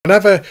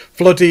Whenever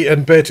Floody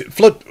and Bertie...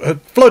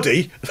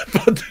 Floody?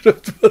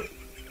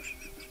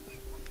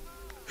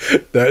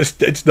 No,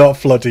 it's not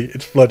Floody.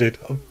 It's Flooded.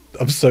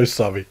 I'm so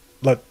sorry.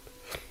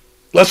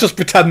 Let's just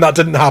pretend that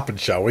didn't happen,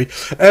 shall we?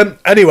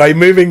 Anyway,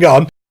 moving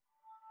on.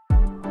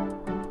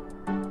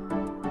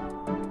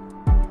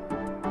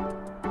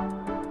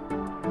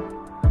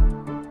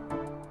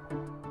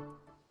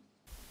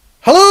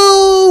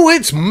 Hello,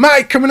 it's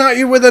Mike coming at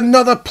you with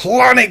another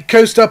Planet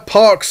Coaster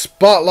Park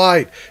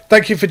Spotlight.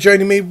 Thank you for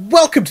joining me.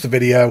 Welcome to the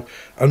video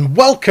and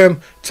welcome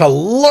to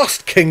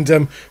Lost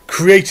Kingdom,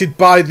 created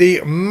by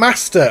the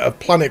master of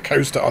Planet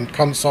Coaster on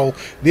console,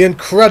 the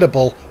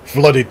incredible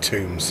Flooded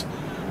Tombs.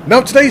 Now,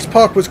 today's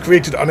park was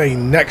created on a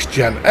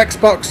next-gen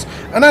Xbox,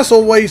 and as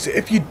always,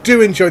 if you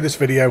do enjoy this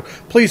video,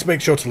 please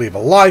make sure to leave a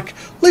like,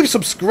 leave a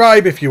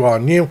subscribe if you are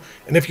new,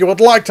 and if you would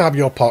like to have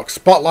your park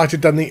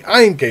spotlighted, then the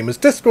Iron Gamers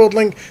Discord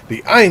link,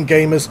 the Iron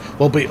Gamers,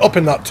 will be up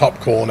in that top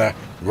corner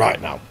right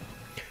now.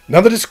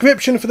 Now, the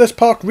description for this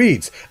park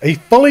reads, a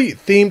fully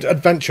themed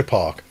adventure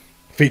park.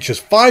 Features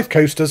 5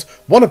 coasters,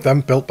 one of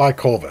them built by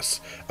CORVUS,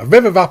 a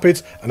river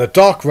rapids and a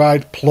dark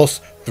ride plus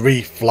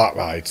 3 flat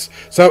rides.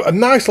 So a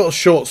nice little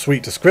short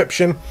sweet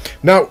description.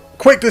 Now,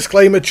 quick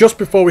disclaimer just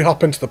before we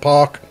hop into the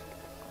park.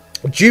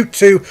 Due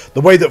to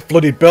the way that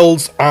Flooded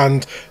builds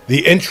and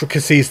the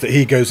intricacies that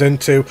he goes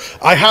into,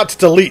 I had to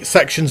delete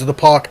sections of the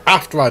park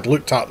after I'd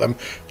looked at them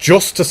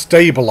just to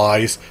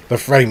stabilise the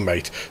frame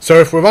rate. So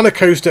if we're on a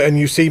coaster and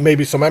you see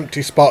maybe some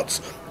empty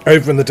spots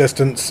over in the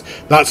distance,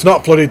 that's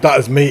not Flooded, that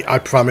is me, I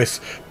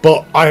promise.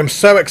 But I am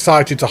so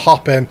excited to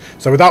hop in,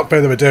 so without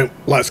further ado,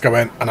 let's go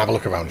in and have a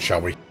look around, shall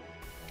we?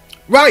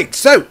 Right,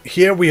 so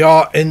here we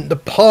are in the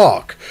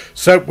park.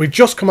 So we've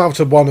just come out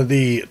of one of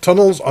the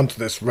tunnels onto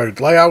this road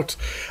layout,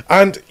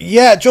 and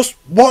yeah, just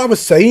what I was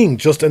saying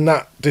just in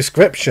that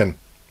description,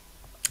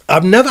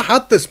 I've never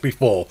had this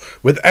before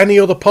with any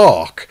other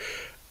park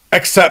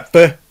except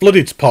for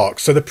Flooded's park.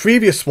 So the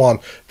previous one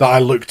that I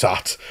looked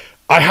at,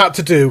 I had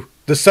to do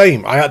the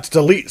same. I had to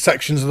delete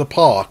sections of the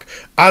park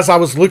as I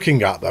was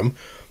looking at them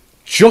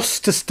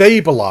just to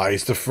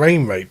stabilise the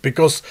frame rate,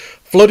 because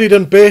Flooded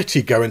and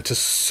Bertie go into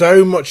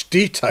so much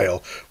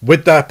detail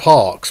with their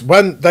parks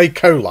when they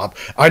collab.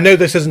 I know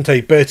this isn't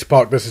a Bertie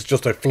park, this is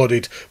just a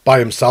Flooded by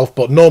himself,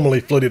 but normally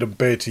Flooded and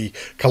Bertie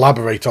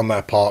collaborate on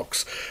their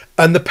parks,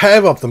 and the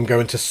pair of them go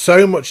into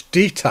so much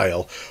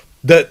detail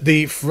that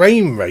the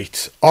frame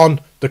rate on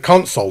the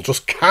console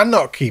just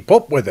cannot keep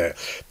up with it.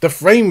 The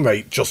frame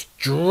rate just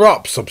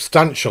drops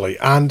substantially,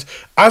 and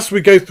as we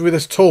go through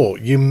this tour,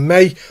 you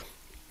may,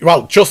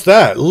 well, just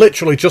there,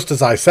 literally just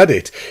as I said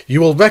it,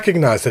 you will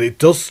recognise that it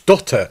does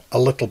stutter a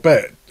little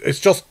bit. It's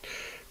just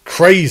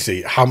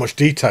crazy how much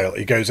detail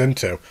he goes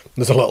into.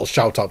 There's a little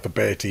shout out for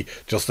Bertie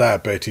just there,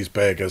 Bertie's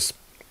Burgers.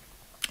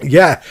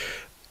 Yeah,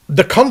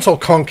 the console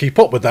can't keep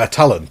up with their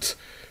talent.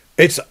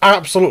 It's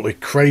absolutely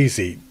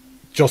crazy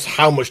just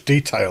how much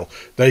detail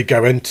they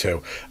go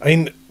into. I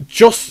mean,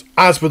 just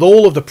as with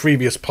all of the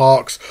previous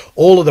parks,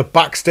 all of the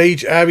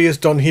backstage areas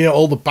done here,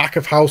 all the back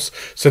of house,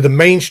 so the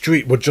main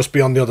street would just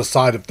be on the other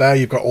side of there.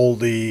 You've got all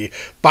the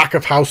back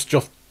of house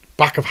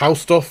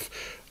stuff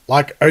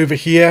like over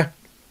here.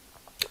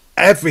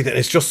 Everything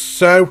is just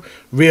so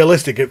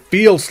realistic. It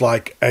feels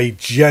like a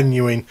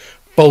genuine,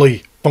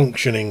 fully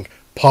functioning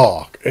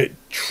park. It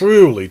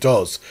truly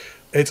does.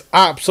 It's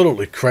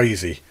absolutely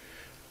crazy.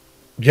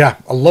 Yeah,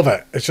 I love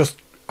it. It's just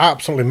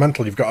absolutely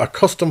mental. You've got a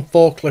custom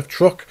forklift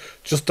truck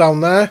just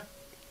down there.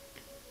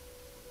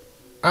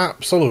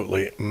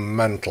 Absolutely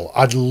mental.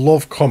 I'd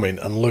love coming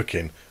and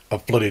looking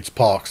at Flooded's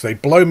parks. They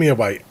blow me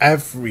away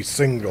every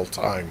single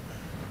time.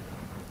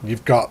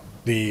 You've got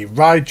the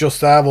ride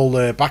just there, all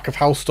the back of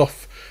house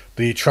stuff,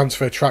 the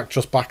transfer track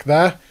just back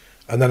there.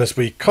 And then as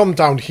we come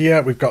down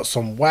here, we've got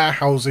some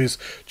warehouses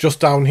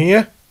just down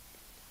here.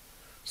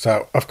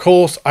 So, of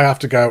course, I have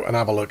to go and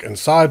have a look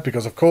inside,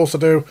 because of course I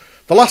do.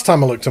 The last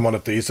time I looked in one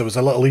of these, there was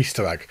a little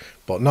Easter egg,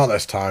 but not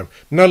this time.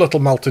 No little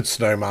melted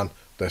snowman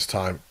this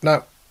time.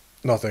 No,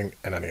 nothing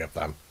in any of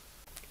them.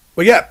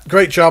 But yeah,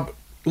 great job.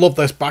 Love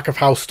this back of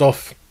house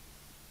stuff.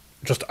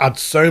 Just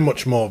adds so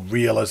much more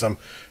realism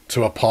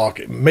to a park.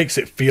 It makes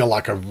it feel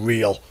like a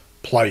real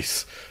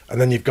place. And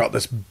then you've got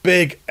this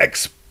big,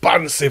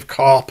 expansive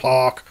car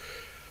park.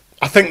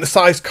 I think the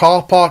size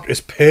car park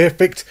is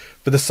perfect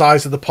for the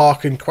size of the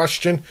park in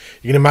question.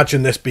 You can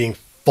imagine this being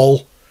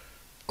full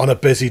on a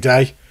busy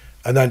day.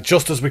 And then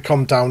just as we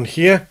come down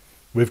here,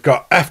 we've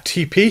got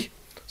FTP.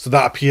 So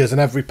that appears in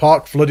every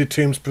park Flooded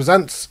Tombs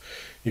presents.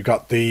 You've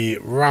got the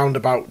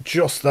roundabout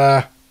just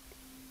there.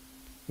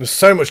 There's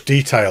so much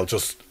detail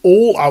just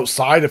all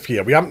outside of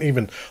here. We haven't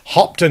even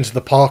hopped into the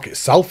park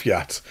itself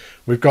yet.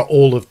 We've got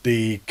all of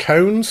the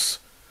cones,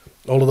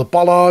 all of the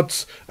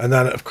bollards, and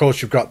then of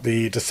course you've got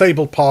the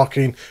disabled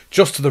parking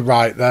just to the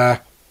right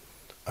there.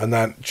 And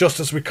then just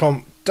as we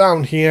come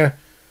down here,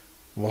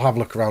 we'll have a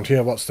look around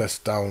here. What's this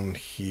down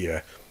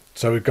here?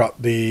 So we've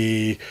got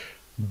the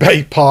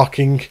bay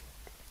parking.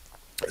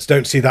 Just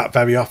don't see that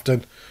very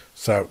often.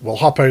 So we'll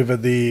hop over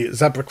the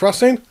zebra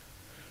crossing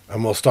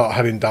and we'll start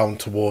heading down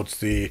towards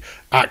the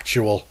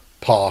actual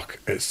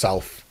park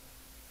itself.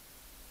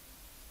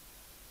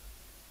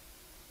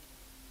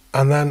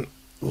 And then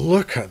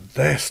look at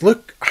this.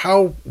 Look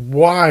how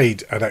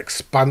wide and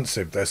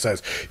expansive this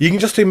is. You can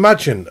just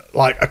imagine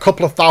like a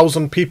couple of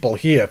thousand people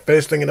here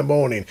first thing in the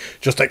morning,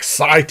 just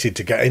excited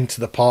to get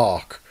into the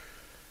park.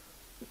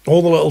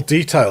 All the little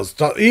details,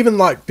 even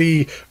like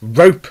the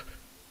rope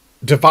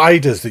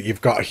dividers that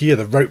you've got here,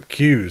 the rope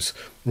queues,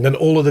 and then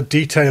all of the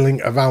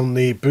detailing around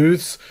the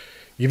booths.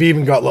 You've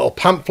even got little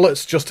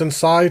pamphlets just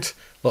inside,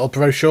 little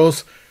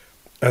brochures,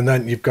 and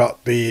then you've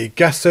got the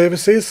guest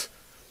services.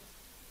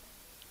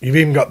 You've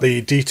even got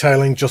the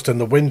detailing just in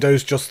the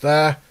windows just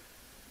there.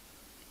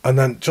 And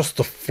then just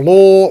the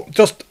floor,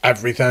 just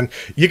everything.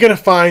 You're going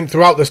to find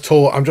throughout this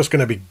tour, I'm just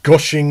going to be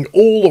gushing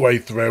all the way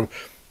through.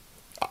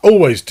 I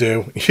always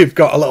do. You've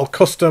got a little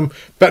custom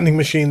vending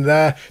machine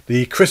there.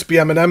 The crispy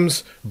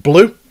M&Ms,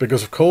 blue,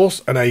 because of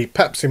course. And a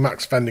Pepsi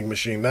Max vending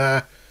machine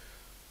there.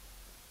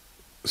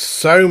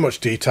 So much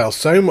detail,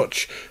 so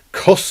much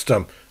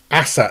custom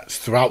assets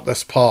throughout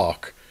this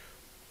park.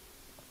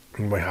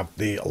 And we have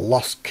the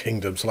Lost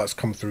Kingdom. So let's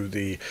come through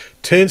the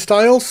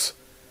turnstiles.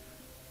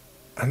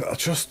 And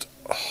just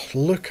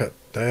look at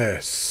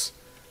this.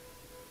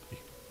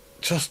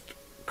 Just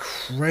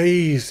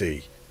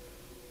crazy.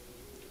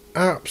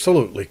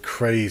 Absolutely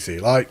crazy.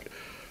 Like,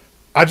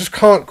 I just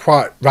can't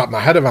quite wrap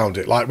my head around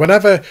it. Like,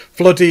 whenever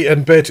Floody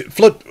and Bertie...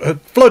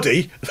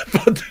 Floody?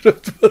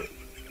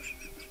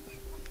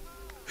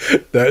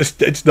 No,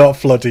 it's not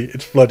Floody.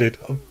 It's Flooded.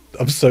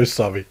 I'm so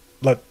sorry.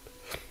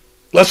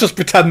 Let's just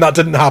pretend that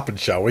didn't happen,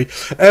 shall we?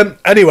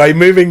 Anyway,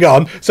 moving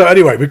on. So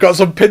anyway, we've got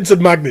some pins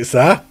and magnets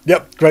there.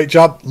 Yep, great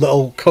job.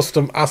 Little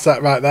custom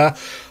asset right there.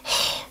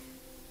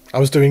 I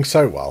was doing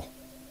so well.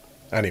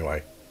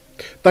 Anyway,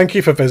 thank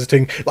you for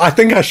visiting. I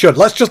think I should.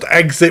 Let's just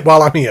exit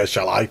while I'm here,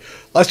 shall I?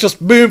 Let's just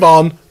move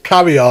on,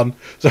 carry on.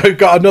 So we've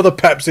got another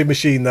Pepsi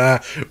machine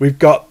there. We've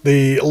got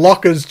the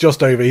lockers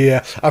just over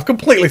here. I've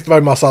completely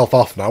thrown myself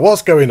off now.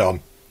 What's going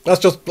on?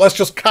 Let's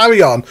just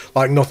carry on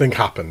like nothing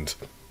happened.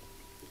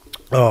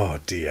 Oh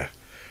dear.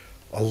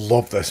 I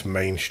love this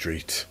main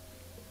street.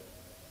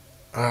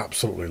 I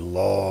absolutely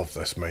love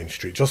this main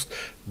street. Just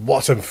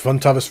what's in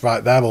front of us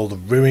right there, all the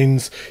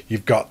ruins.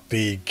 You've got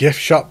the gift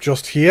shop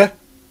just here.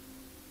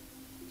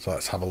 So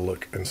let's have a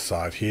look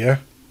inside here.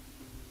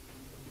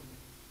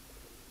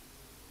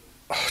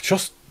 Oh,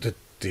 just the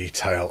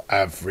detail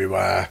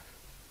everywhere.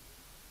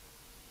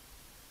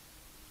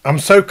 I'm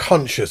so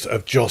conscious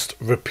of just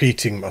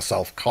repeating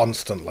myself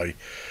constantly.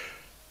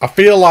 I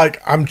feel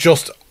like I'm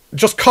just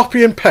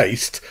copy and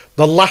paste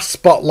the last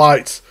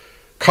Spotlight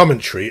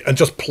commentary and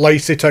just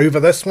place it over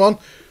this one,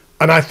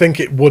 and I think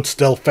it would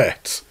still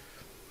fit.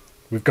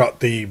 We've got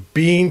the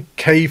Bean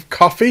Cave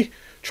Coffee.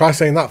 Try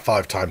saying that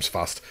 5 times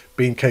fast.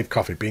 Bean Cave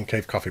Coffee, Bean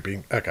Cave Coffee,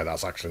 Bean... Okay,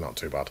 that's actually not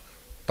too bad.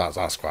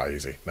 That's quite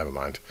easy. Never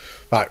mind.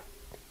 Right.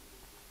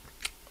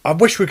 I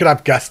wish we could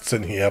have guests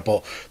in here,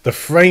 but the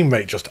frame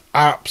rate just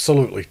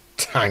absolutely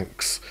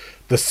tanks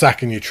the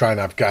second you try and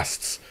have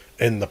guests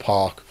in the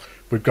park.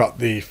 We've got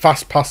the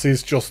fast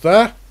passes just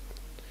there.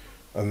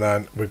 And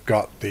then we've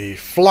got the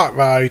flat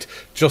ride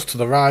just to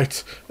the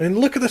right. And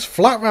look at this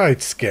flat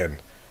ride skin.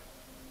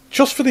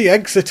 Just for the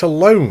exit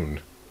alone.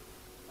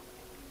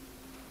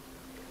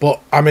 But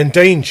I'm in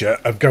danger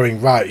of going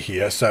right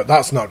here, so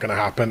that's not going to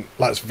happen.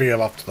 Let's veer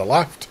off to the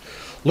left.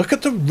 Look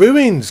at the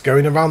ruins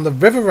going around the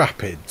river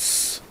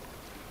rapids.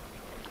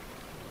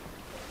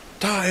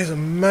 That is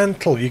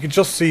mental. You can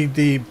just see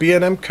the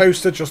B&M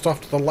coaster just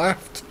off to the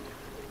left.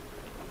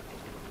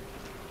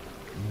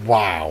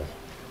 Wow.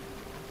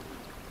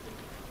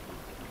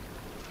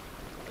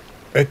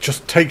 It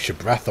just takes your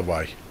breath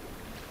away.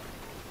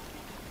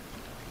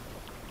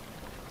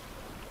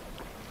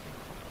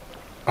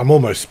 I'm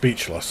almost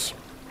speechless.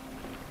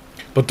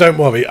 But don't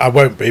worry, I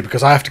won't be,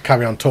 because I have to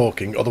carry on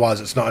talking, otherwise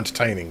it's not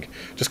entertaining.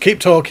 Just keep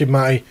talking,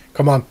 Matty.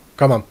 Come on,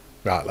 come on.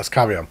 Right, let's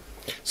carry on.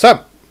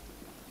 So,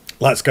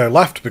 let's go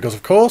left, because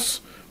of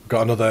course, we've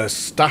got another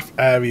staff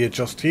area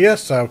just here.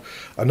 So,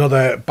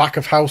 another back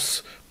of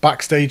house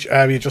backstage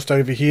area just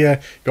over here.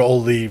 Got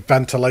all the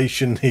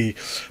ventilation, the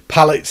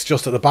pallets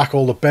just at the back,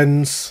 all the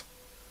bins.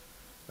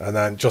 And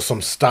then just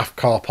some staff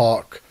car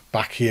park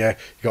back here.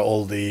 You got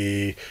all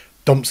the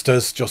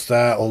dumpsters just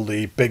there, all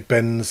the big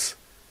bins.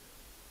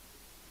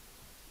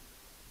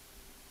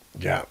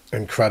 Yeah,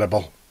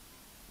 incredible.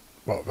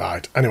 Well,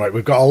 right. Anyway,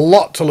 we've got a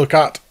lot to look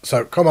at,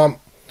 so come on.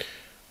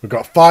 We've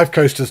got 5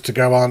 coasters to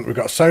go on. We've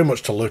got so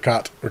much to look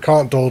at. We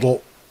can't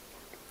dawdle.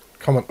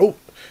 Come on. Oh,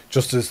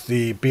 just as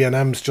the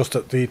B&M's just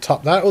at the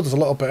top there. Oh, there's a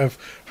little bit of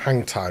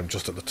hang time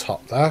just at the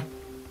top there.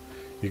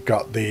 You've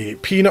got the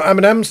peanut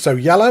M&M's, so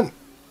yellow.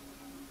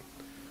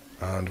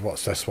 And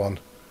what's this one?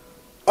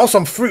 Oh,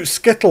 some fruit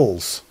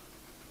Skittles.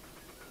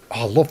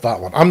 Oh, I love that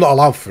one. I'm not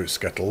allowed fruit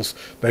Skittles.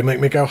 They make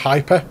me go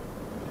hyper.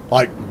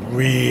 Like,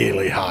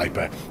 really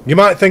hyper. You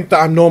might think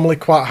that I'm normally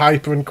quite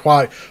hyper and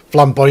quite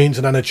flamboyant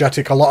and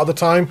energetic a lot of the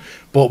time.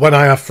 But when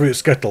I have fruit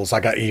Skittles, I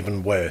get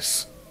even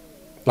worse.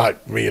 Like,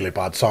 really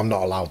bad, so I'm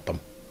not allowed them.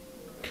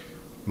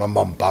 My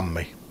mum banned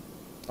me.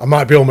 I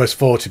might be almost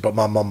 40, but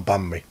my mum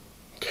banned me.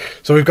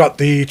 So we've got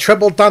the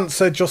treble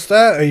dancer just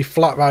there, a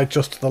flat ride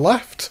just to the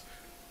left.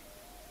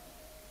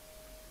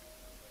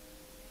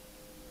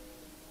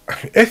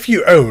 If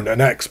you own an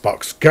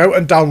Xbox, go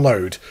and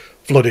download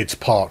Flooded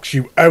Parks.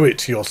 You owe it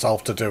to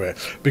yourself to do it,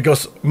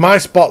 because my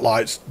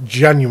spotlights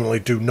genuinely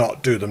do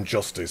not do them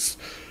justice.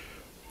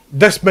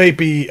 This may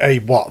be a,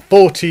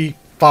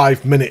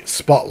 45-minute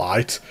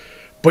spotlight,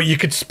 but you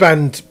could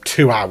spend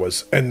 2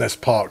 hours in this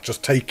park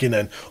just taking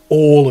in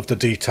all of the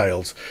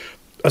details.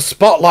 A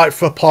spotlight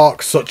for a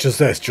park such as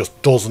this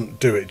just doesn't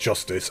do it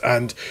justice,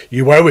 and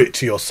you owe it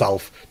to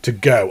yourself to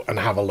go and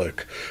have a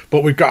look.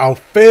 But we've got our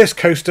first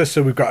coaster,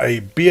 so we've got a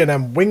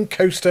B&M Wing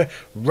Coaster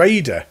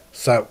Raider.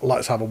 So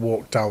let's have a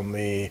walk down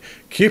the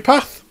queue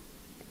path.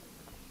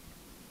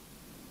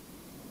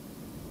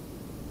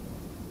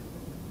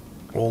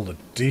 All the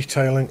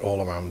detailing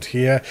all around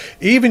here.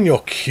 Even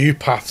your queue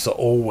paths are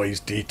always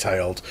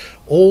detailed.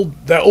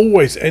 They're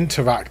always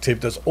interactive.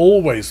 There's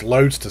always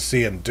loads to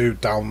see and do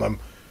down them.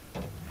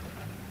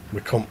 We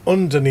come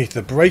underneath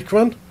the brake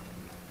run.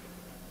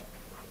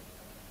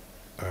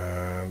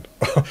 And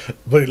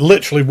we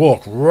literally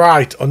walk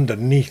right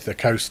underneath the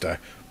coaster.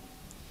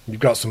 You've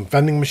got some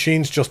vending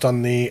machines just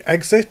on the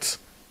exit.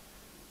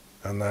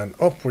 And then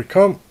up we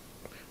come.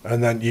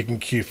 And then you can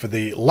queue for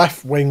the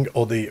left wing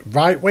or the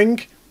right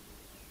wing.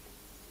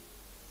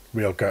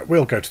 We'll go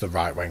to the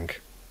right wing.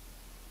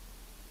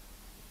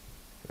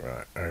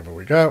 Right, over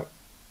we go.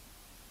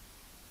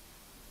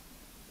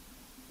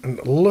 And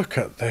look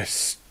at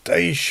this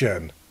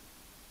station.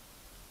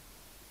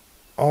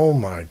 Oh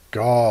my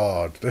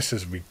god, this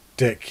is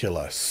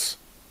ridiculous.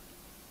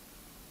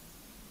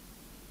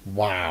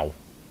 Wow.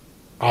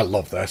 I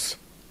love this.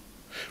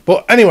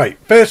 But anyway,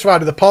 first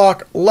ride of the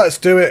park, let's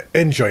do it.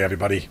 Enjoy,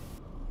 everybody.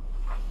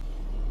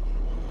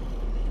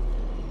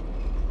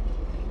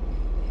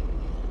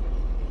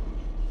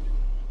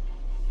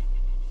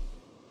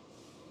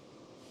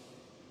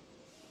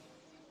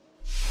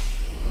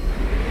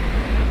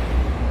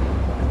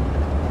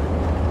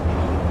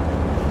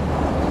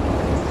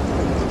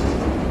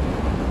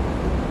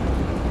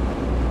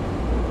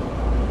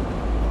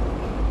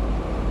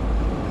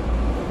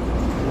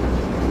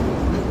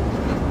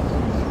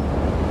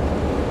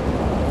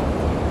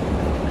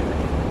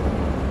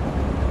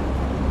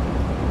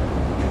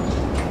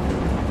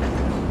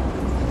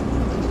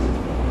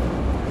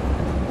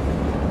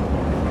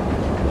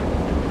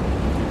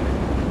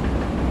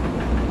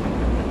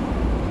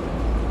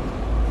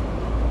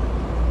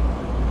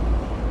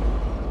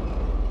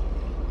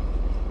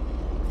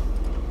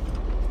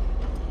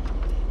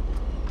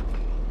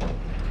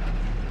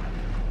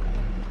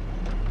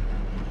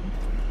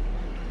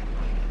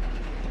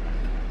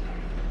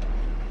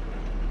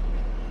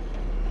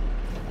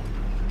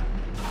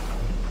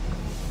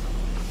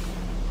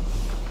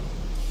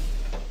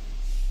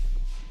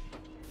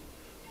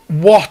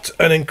 What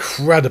an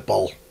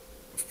incredible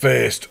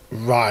first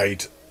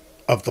ride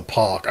of the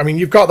park. I mean,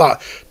 you've got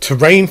that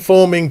terrain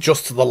forming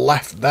just to the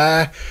left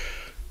there.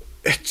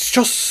 It's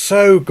just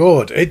so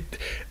good.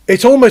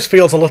 It almost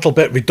feels a little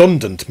bit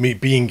redundant, me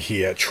being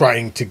here,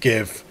 trying to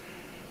give...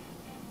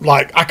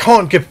 Like, I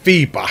can't give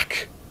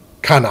feedback,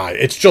 can I?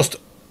 It's just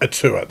a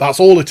tour. That's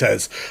all it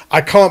is.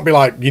 I can't be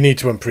like, you need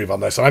to improve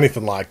on this or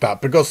anything like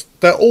that, because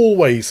they're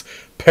always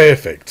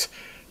perfect.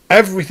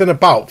 Everything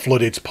about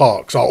Flooded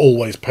Parks are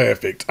always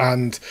perfect.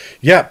 And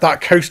yeah, that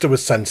coaster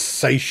was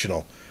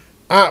sensational.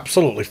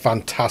 Absolutely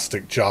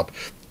fantastic job.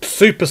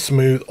 Super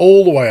smooth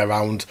all the way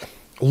around.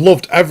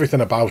 Loved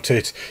everything about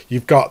it.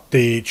 You've got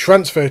the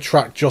transfer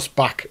track just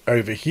back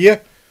over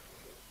here.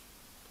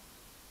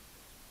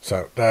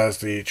 So there's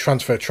the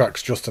transfer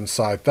tracks just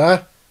inside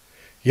there.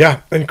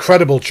 Yeah,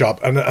 incredible job.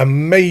 An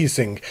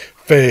amazing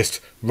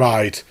first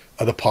ride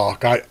of the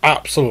park. I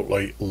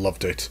absolutely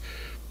loved it.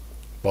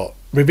 But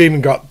we've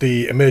even got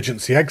the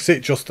emergency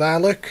exit just there,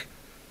 look.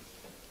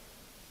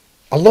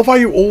 I love how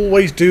you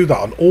always do that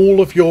on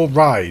all of your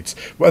rides.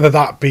 Whether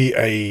that be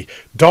a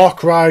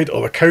dark ride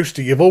or a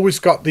coaster, you've always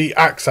got the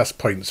access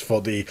points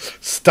for the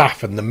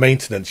staff and the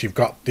maintenance. You've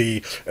got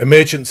the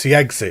emergency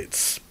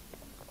exits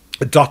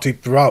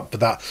dotted throughout for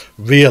that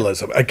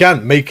realism.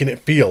 Again, making it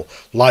feel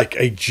like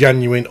a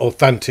genuine,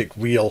 authentic,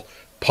 real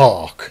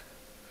park.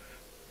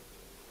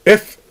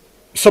 If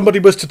somebody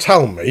was to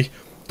tell me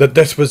that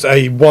this was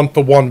a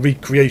one-for-one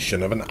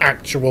recreation of an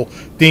actual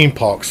theme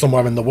park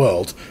somewhere in the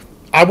world,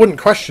 I wouldn't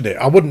question it.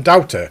 I wouldn't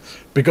doubt it,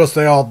 because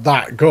they are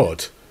that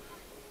good.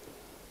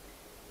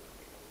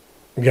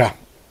 Yeah,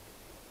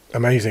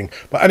 amazing.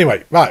 But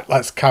anyway, right,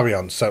 let's carry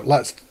on. So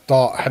let's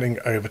start heading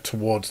over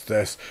towards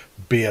this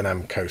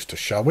B&M coaster,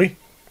 shall we?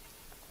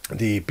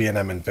 The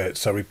B&M invert.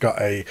 So we've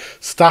got a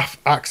staff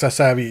access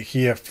area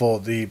here for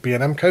the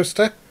B&M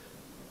coaster.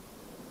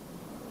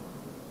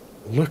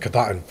 Look at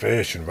that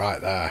inversion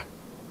right there.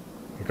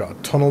 We've got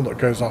a tunnel that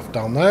goes off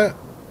down there.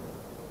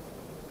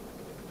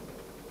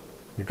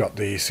 You've got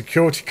the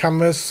security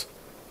cameras.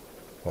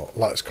 Well,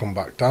 let's come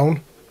back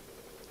down.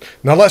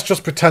 Now let's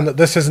just pretend that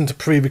this isn't a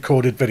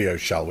pre-recorded video,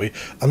 shall we?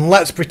 And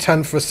let's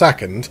pretend for a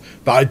second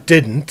that I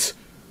didn't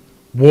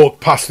walk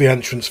past the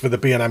entrance for the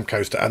B&M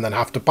coaster and then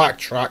have to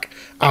backtrack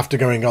after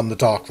going on the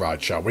dark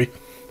ride, shall we?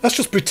 Let's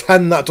just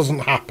pretend that doesn't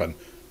happen.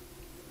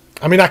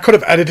 I mean, I could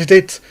have edited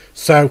it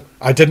so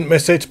I didn't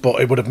miss it, but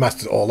it would have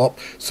messed it all up.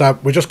 So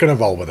we're just going to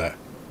roll with it.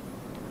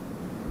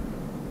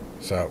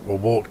 So we'll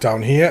walk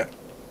down here.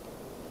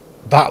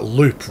 That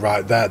loop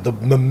right there, the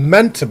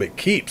momentum it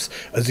keeps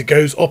as it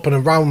goes up and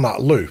around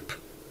that loop.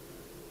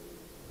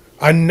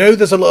 I know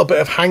there's a little bit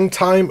of hang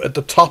time at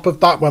the top of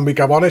that when we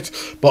go on it,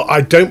 but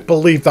I don't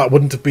believe that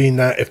wouldn't have been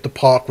there if the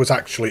park was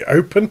actually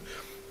open.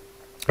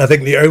 I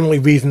think the only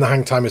reason the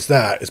hang time is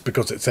there is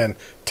because it's in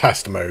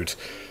test mode.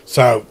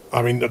 So,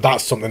 I mean,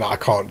 that's something that I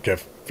can't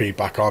give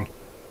feedback on.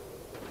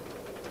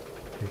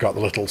 You've got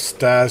the little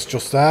stairs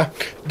just there.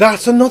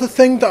 That's another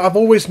thing that I've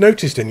always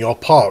noticed in your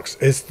parks,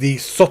 is the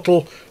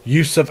subtle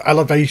use of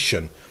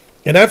elevation.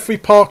 In every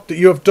park that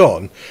you have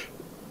done,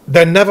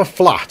 they're never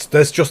flat.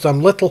 There's just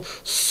them little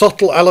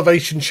subtle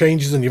elevation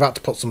changes, and you've had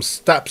to put some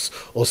steps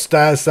or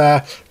stairs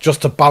there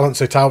just to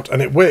balance it out,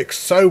 and it works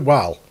so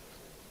well.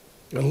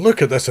 And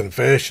look at this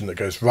inversion that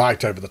goes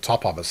right over the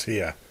top of us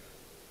here.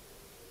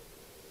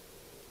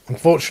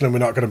 Unfortunately,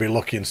 we're not going to be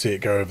lucky and see it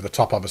go over the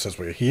top of us as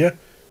we're here,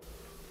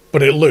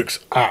 but it looks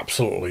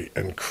absolutely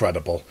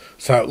incredible.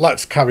 So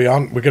let's carry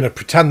on. We're going to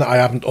pretend that I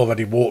haven't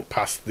already walked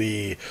past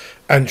the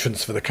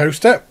entrance for the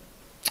coaster.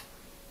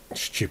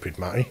 Stupid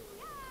Matty.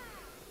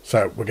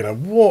 So we're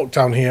going to walk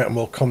down here and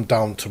we'll come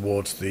down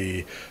towards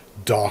the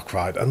dark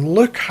ride. And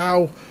look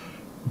how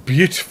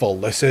beautiful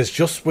this is,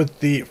 just with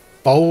the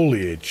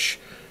foliage.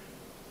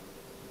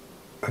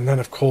 And then,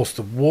 of course,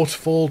 the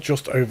waterfall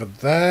just over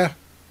there.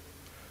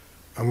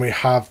 And we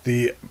have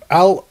the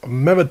El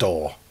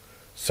Mirador.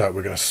 So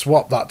we're going to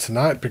swap that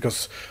tonight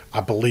because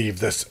I believe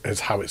this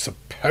is how it's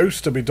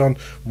supposed to be done.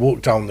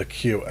 Walk down the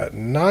queue at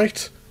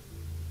night.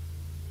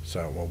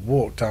 So we'll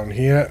walk down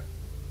here.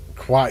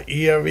 Quite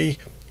eerie.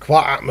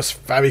 Quite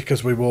atmospheric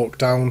as we walk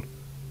down.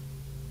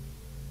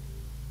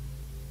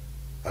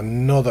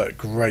 Another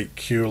great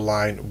queue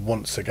line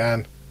once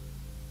again.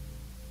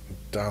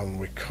 Down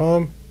we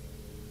come.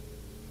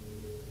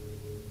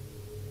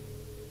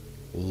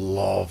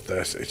 Love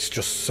this. It's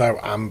just so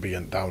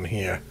ambient down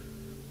here.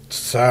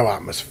 So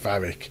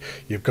atmospheric.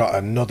 You've got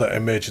another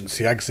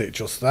emergency exit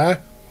just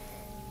there.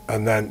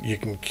 And then you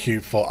can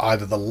queue for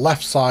either the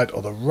left side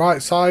or the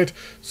right side.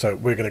 So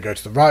we're going to go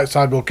to the right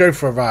side. We'll go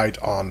for a ride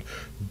on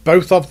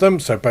both of them.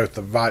 So both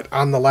the right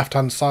and the left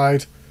hand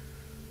side.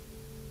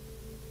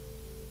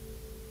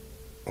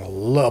 A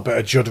little bit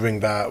of juddering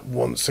there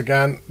once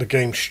again. The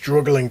game's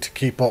struggling to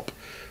keep up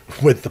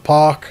with the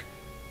park.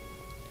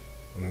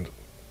 And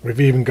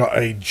we've even got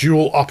a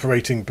dual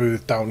operating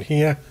booth down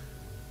here.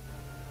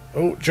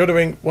 Oh,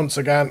 juddering once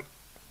again.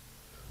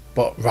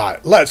 But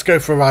right, let's go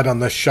for a ride on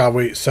this, shall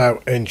we?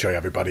 So enjoy,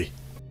 everybody.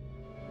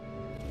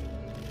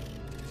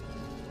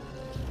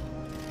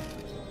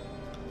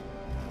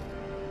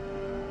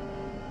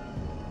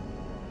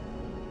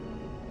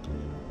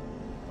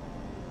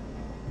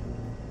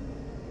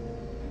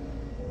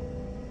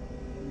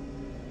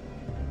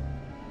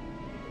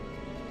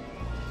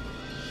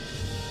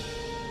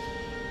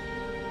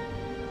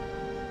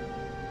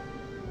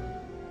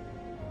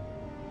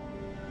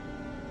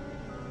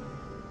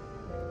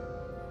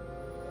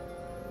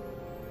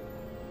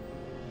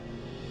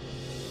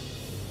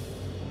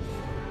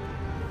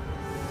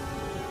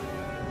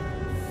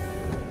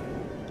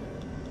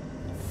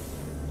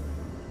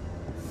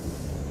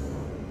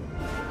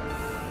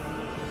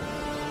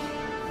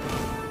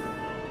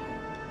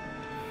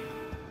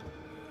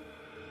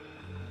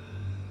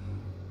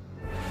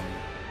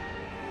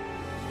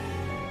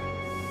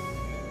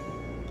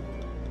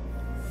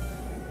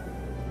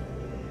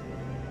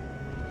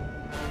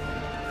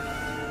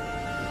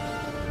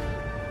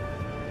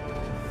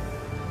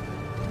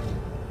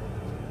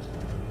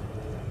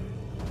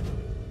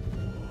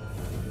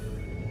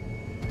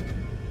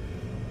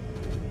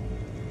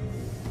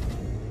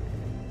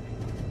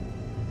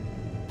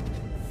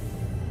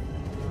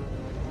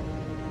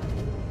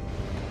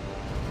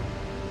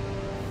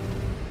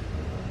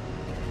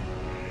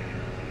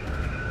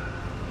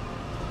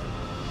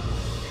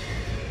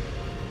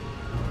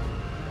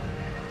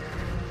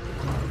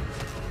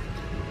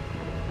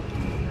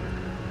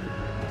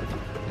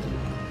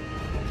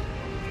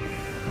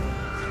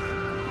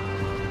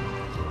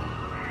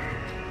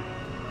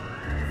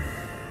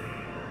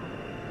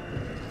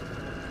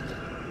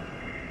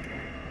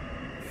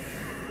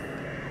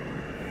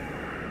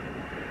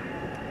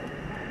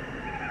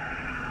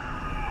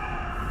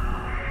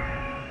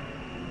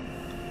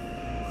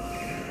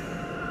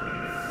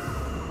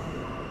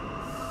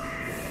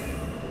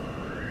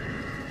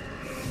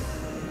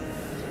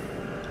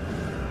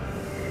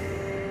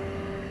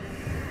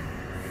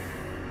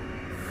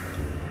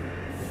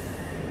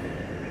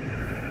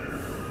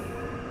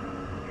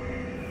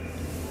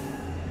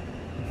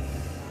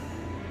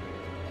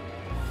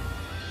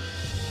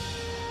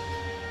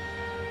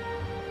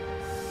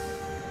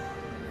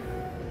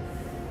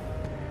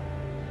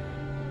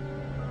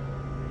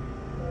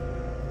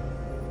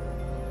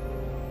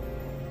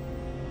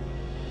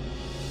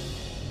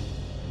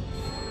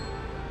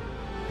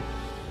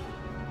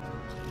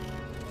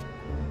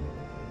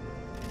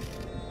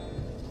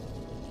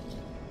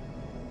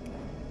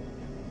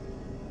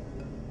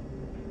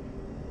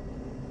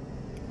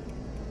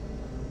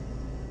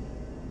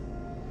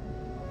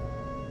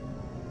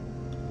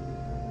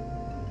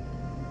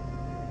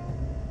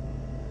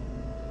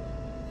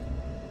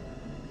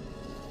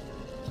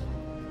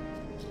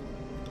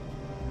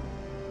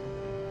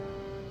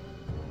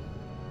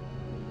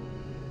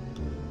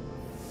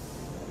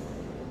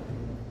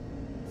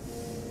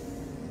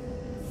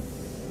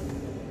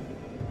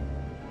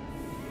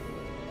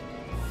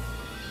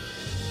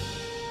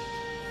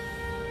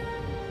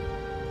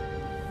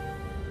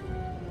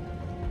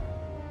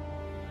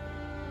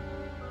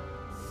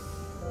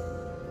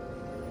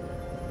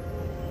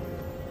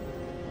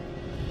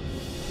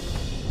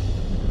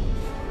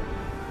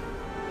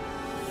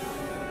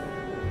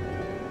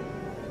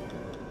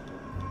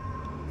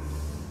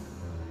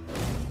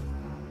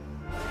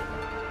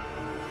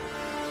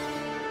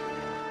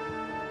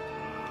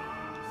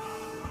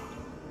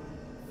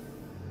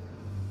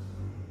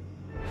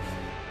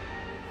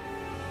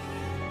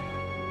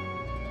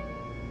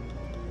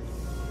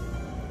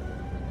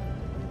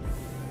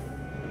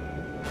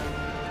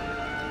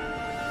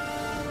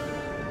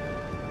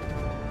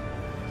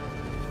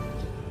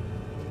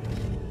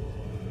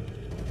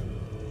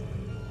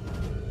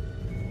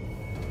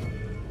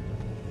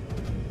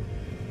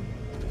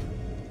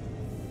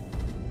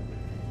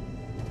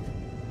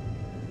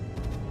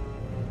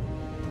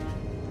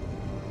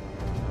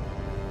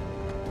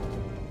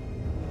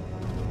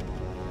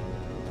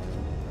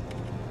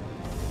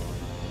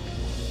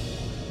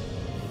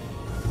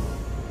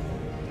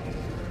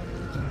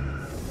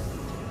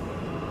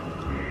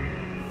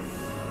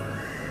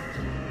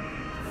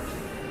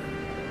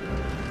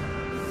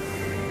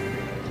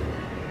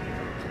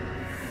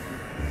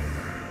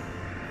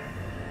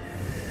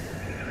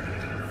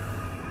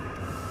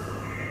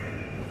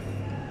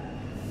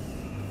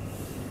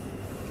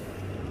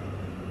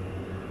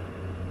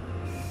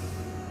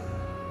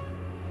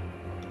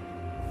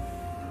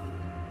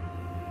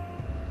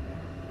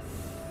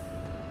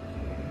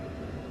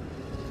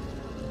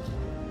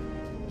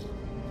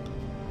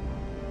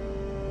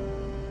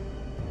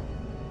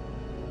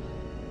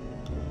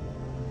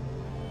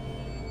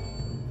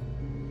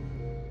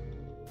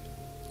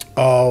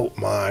 Oh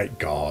my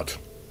god.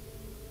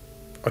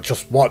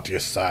 What do you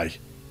say?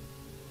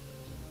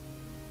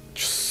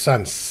 Just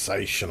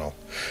sensational.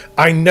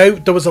 I know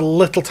there was a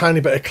little tiny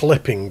bit of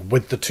clipping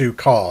with the two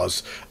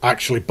cars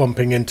actually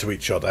bumping into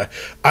each other.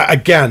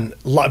 Again,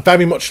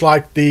 very much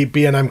like the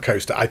B&M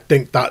coaster, I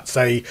think that's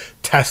a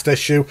test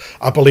issue.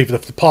 I believe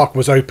that if the park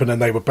was open and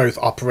they were both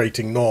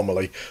operating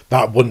normally,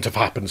 that wouldn't have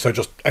happened. So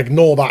just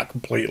ignore that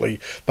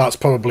completely. That's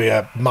probably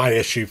my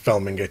issue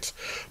filming it.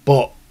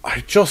 But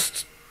I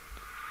just...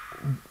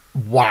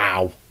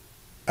 wow.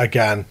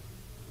 Again,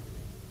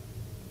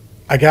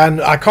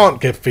 I can't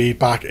give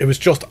feedback. It was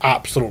just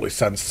absolutely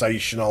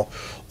sensational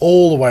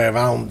all the way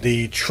around.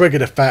 The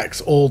triggered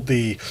effects, all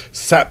the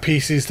set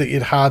pieces that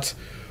you'd had,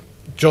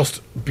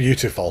 just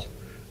beautiful.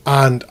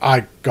 And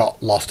I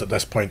got lost at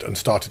this point and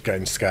started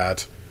getting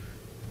scared.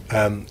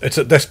 It's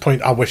at this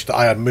point I wish that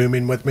I had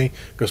Moomin with me,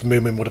 because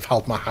Moomin would have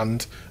held my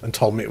hand and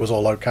told me it was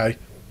all okay.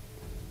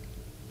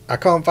 I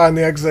can't find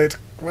the exit.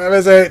 Where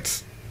is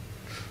it?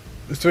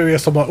 It's through here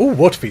somewhere. Ooh,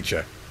 water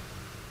feature.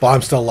 But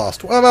I'm still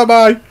lost. Where am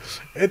I?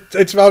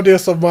 It's around here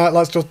somewhere.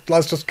 Let's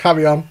just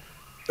carry on.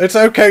 It's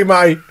okay,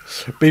 mate.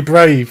 Be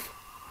brave.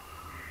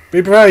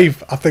 Be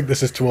brave. I think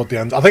this is toward the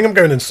end. I think I'm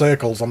going in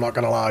circles, I'm not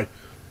going to lie.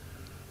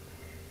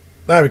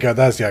 There we go.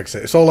 There's the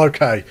exit. It's all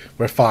okay.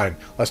 We're fine.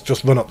 Let's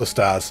just run up the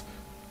stairs.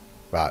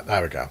 Right,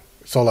 there we go.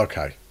 It's all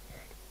okay.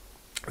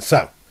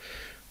 So,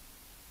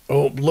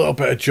 oh, a little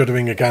bit of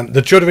juddering again.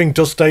 The juddering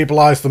does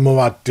stabilise the more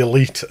I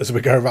delete as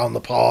we go around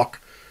the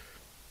park.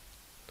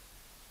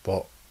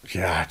 But...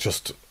 yeah,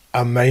 just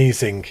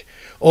amazing.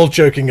 All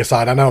joking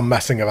aside, I know I'm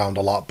messing around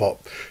a lot, but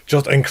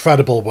just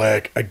incredible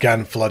work.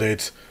 Again,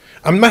 flooded.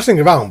 I'm messing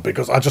around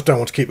because I just don't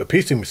want to keep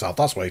repeating myself.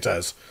 That's what it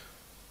is.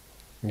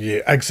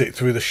 You exit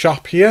through the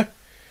shop here.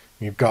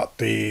 You've got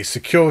the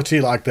security,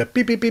 like the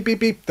beep, beep, beep, beep,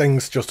 beep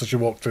things just as you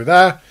walk through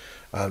there.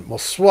 And we'll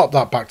swap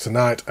that back to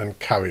night and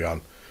carry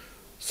on.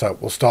 So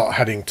we'll start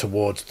heading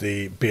towards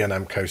the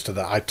B&M coaster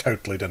that I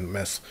totally didn't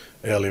miss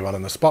earlier on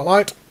in the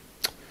spotlight.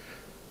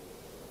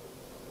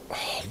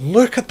 Oh,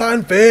 look at that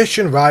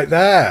inversion right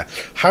there.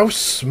 How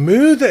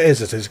smooth it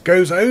is as it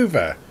goes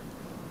over.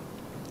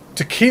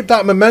 To keep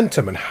that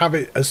momentum and have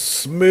it as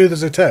smooth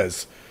as it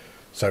is.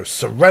 So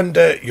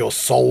surrender your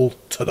soul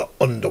to the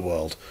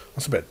underworld.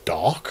 That's a bit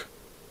dark.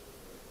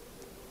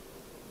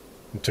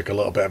 We took a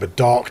little bit of a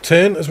dark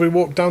turn as we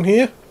walk down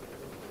here.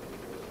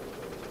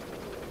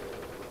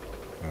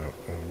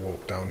 We'll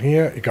walk down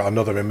here. You got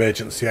another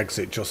emergency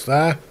exit just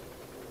there.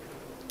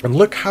 And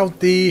look how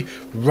the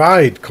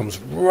ride comes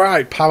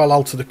right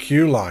parallel to the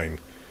queue line.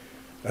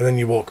 And then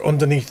you walk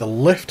underneath the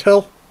lift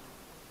hill.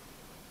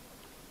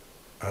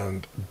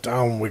 And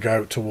down we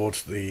go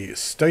towards the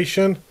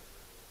station.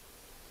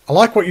 I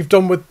like what you've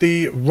done with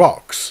the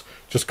rocks,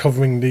 just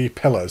covering the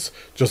pillars.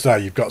 Just there,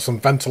 you've got some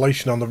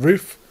ventilation on the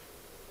roof.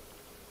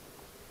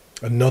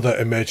 Another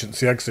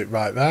emergency exit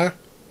right there.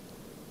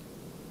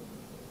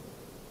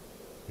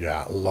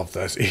 Yeah, I love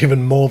this.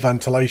 Even more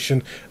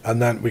ventilation.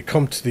 And then we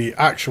come to the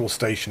actual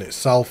station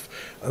itself.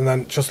 And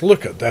then just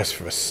look at this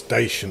for a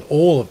station.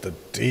 All of the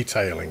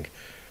detailing.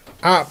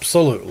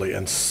 Absolutely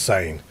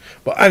insane.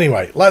 But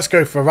anyway, let's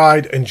go for a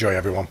ride. Enjoy,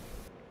 everyone.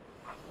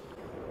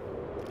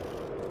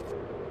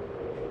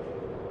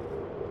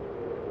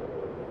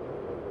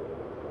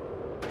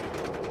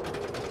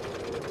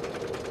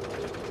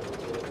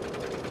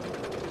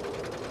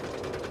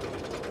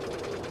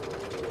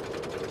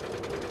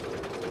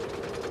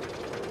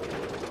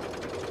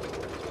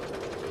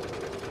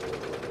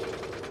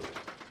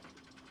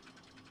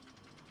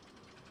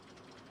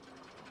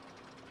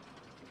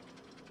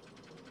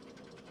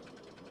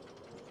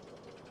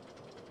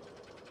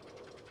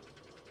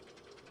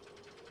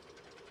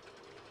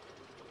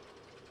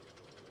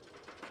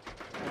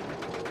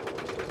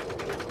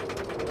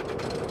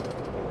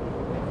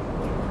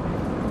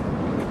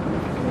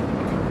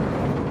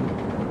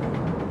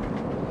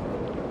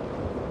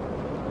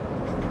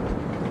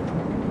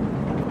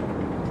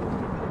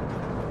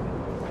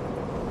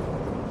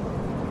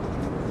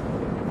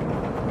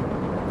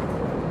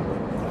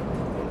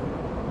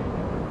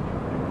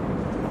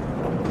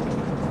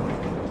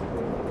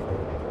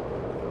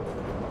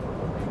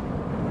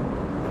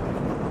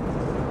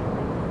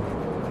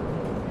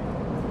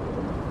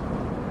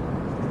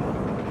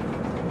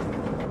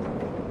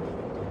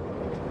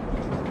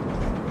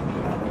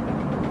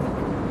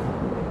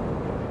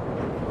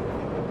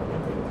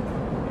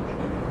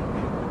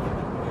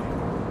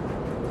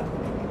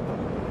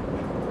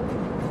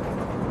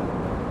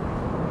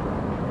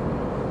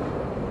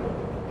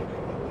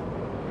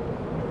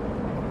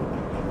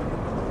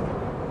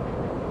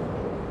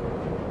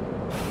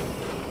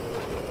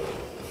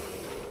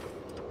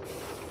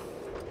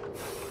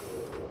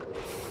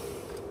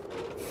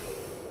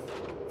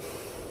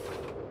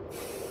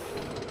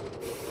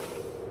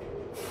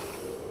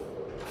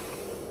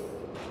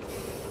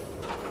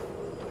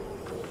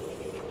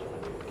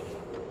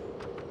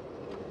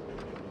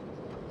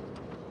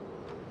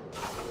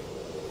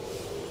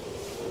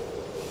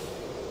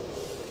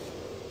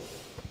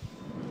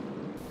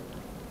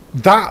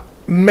 That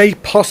may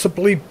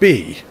possibly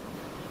be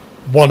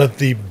one of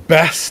the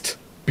best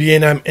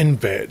B&M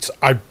inverts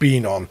I've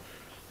been on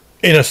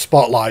in a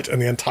spotlight in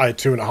the entire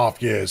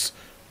 2.5 years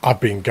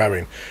I've been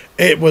going.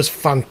 It was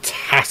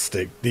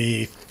fantastic.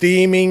 The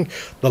theming,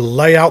 the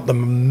layout, the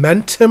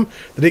momentum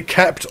that it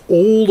kept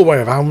all the way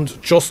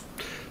around, just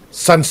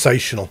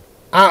sensational.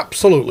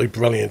 Absolutely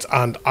brilliant,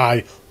 and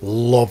I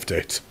loved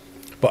it.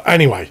 But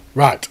anyway,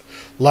 right,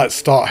 let's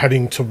start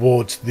heading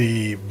towards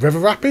the river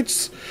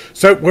rapids.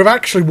 So we're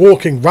actually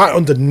walking right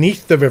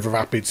underneath the river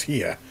rapids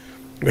here,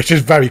 which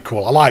is very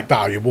cool. I like that,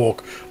 how you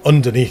walk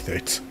underneath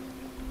it.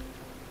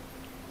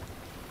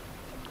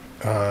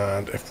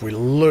 And if we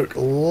look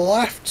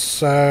left,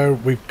 so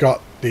we've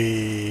got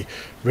the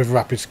River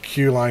Rapids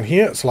queue line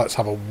here. So let's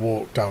have a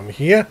walk down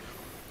here.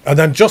 And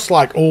then just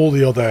like all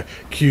the other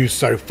queues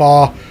so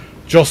far,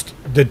 just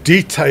the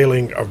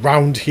detailing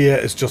around here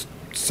is just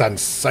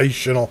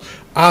sensational.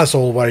 As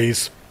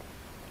always,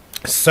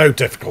 so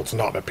difficult to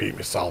not repeat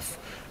myself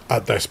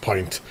at this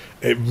point.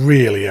 It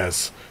really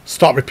is.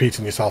 Stop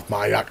repeating yourself,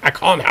 Matty. I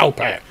can't help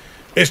it.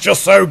 It's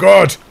just so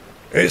good.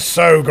 It's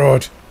so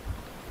good.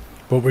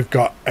 But we've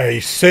got a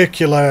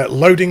circular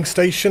loading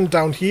station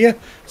down here.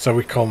 So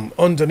we come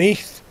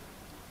underneath.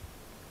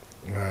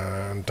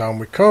 And down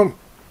we come.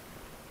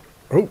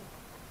 Oh,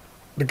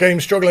 the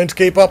game's struggling to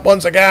keep up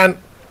once again.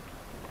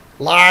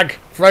 Lag,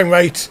 frame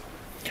rate.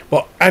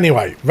 But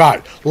anyway,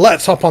 right,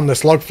 let's hop on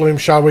this log flume,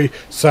 shall we?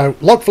 So,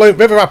 log flume,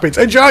 River Rapids,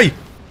 enjoy!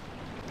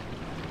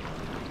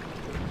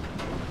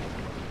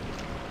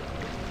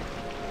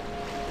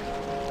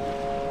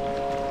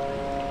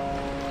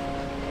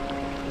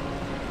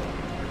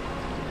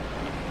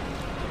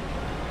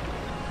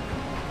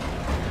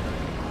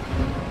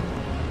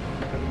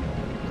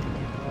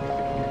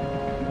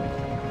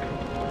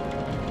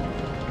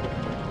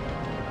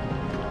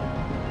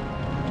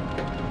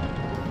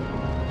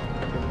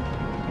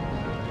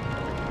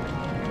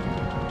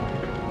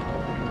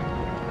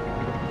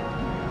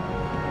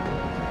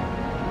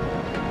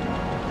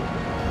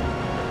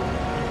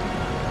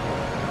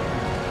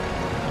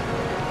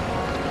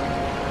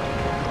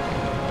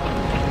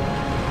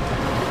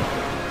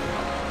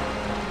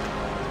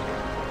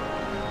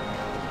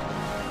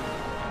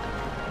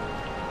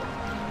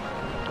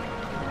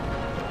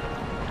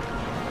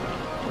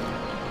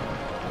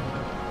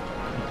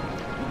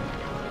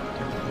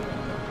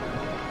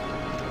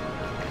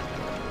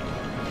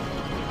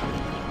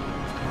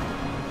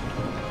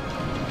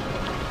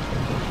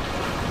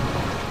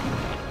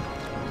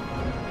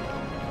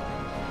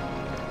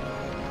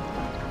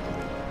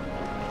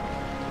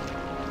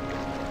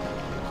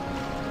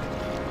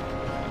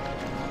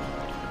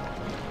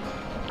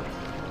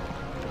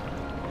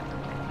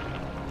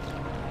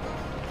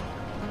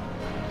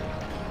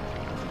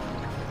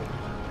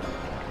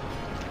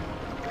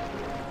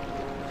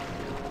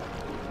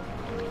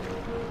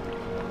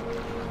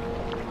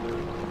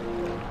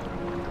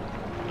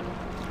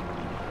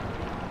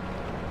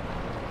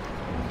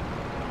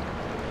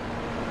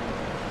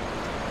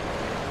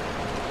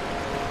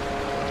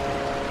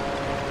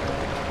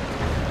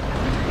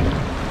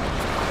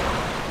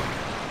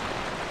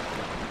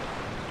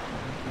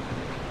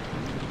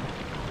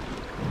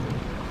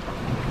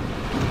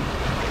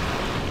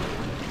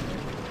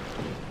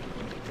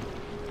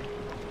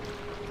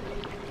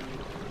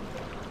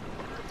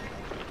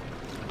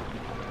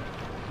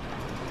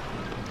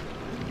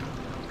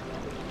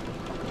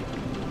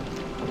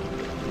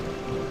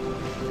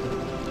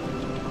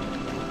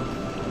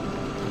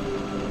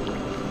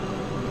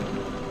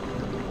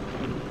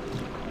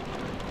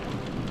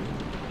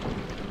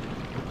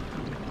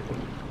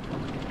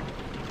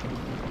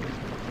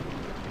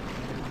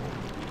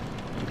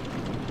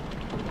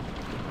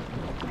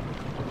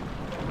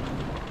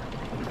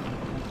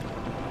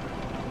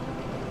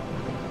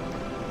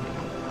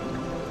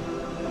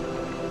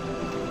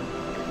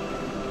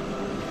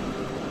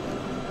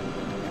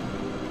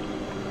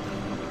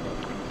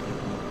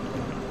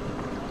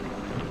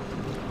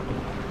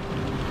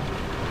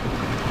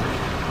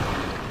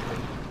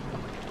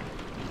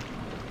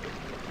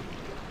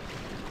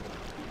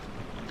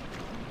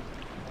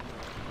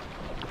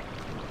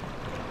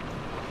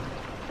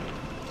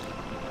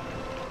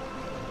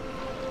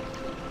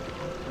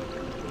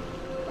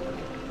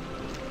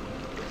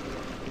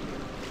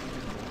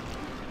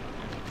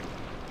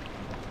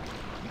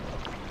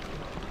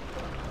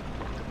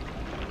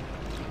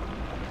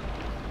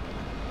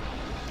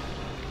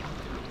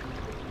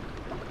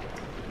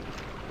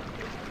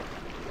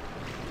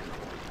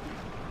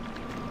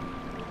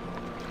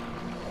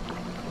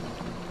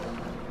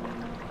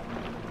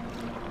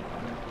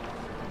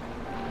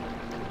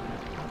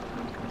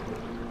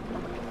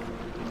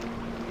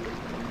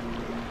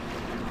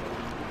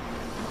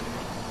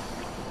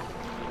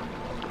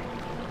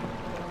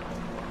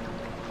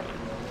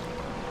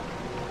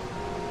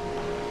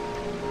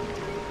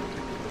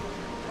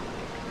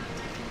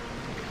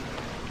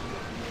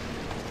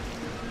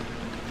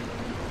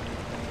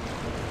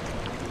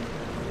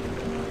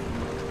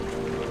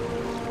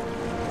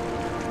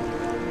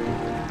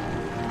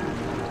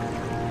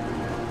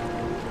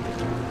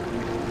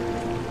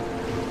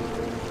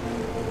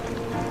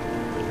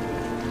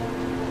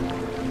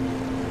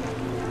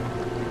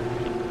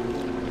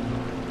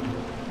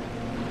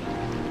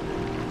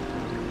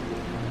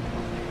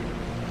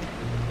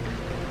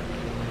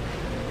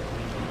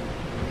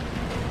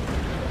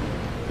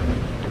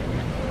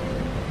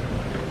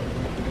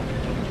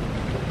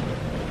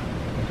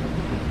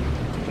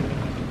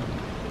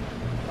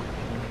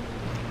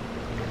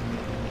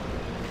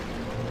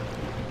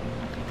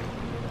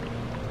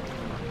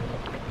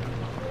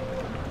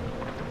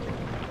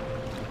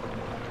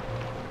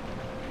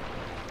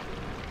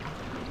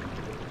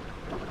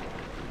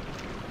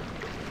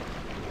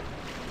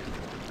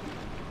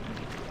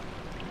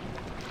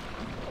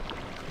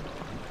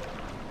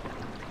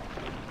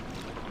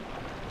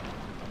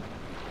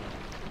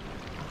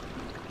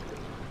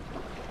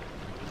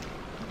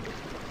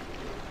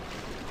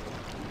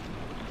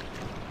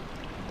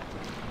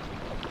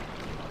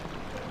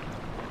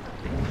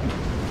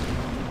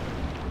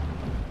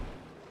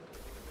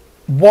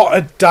 what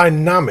a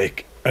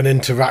dynamic and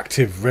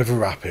interactive river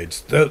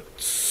rapids. There's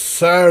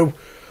so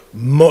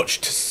much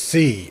to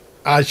see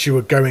as you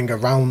were going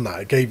around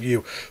that. It gave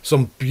you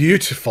some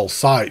beautiful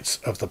sights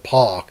of the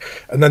park,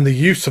 and then the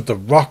use of the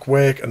rock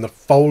work and the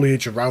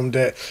foliage around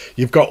it.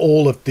 You've got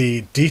all of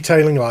the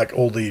detailing, like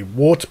all the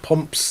water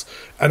pumps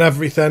and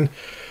everything.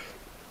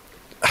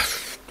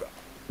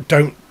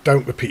 Don't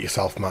repeat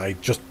yourself, Matty.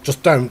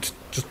 Just don't.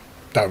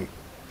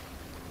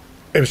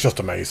 It was just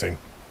amazing.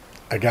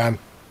 Again,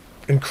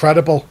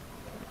 incredible.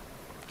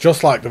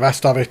 Just like the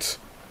rest of it.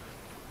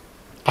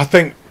 I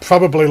think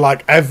probably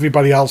like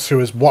everybody else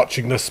who is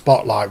watching this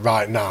spotlight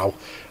right now,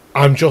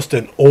 I'm just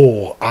in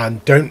awe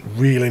and don't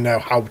really know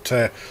how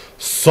to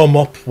sum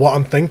up what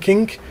I'm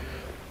thinking,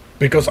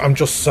 because I'm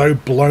just so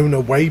blown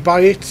away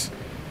by it.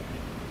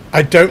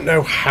 I don't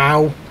know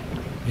how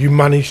you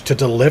manage to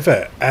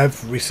deliver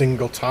every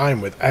single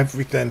time with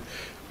everything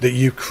that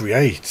you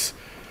create.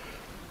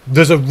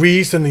 There's a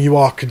reason you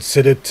are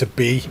considered to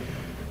be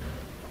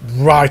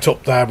right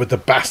up there with the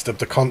best of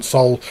the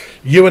console.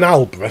 You and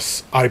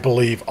Albus, I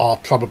believe, are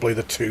probably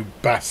the two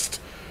best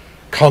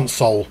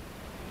console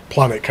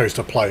Planet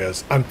Coaster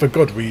players, and for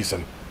good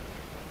reason.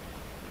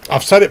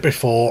 I've said it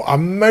before,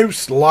 I'm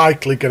most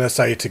likely going to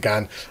say it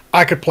again.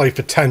 I could play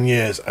for 10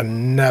 years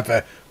and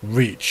never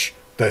reach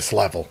this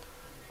level.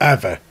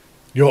 Ever.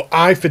 Your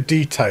eye for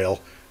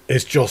detail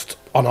is just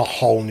on a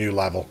whole new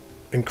level.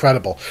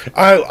 Incredible.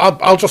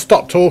 I'll just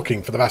stop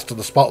talking for the rest of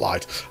the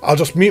spotlight. I'll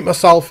just mute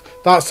myself.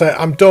 That's it.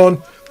 I'm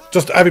done.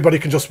 Just everybody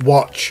can just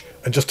watch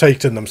and just take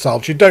it in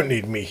themselves. You don't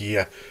need me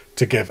here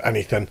to give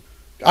anything.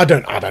 I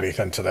don't add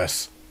anything to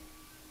this.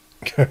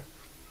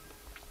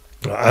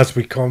 As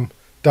we come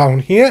down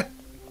here.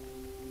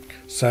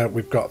 So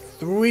we've got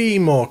 3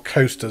 more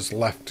coasters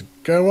left to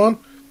go on.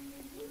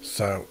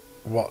 So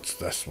what's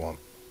this one?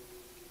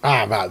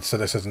 Ah, right. So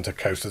this isn't a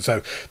coaster.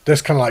 So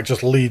this kind of like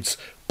just leads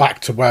back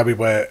to where we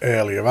were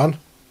earlier on.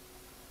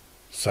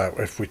 So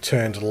if we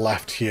turned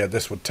left here,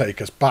 this would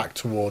take us back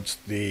towards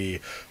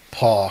the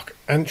park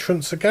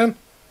entrance again.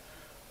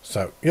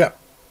 So yeah,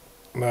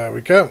 there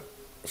we go.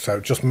 So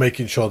just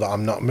making sure that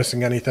I'm not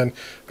missing anything,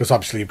 because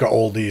obviously you've got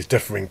all these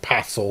differing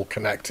paths all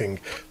connecting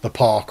the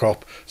park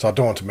up, so I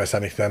don't want to miss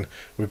anything.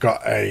 We've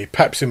got a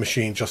Pepsi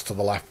machine just to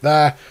the left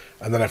there,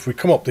 and then if we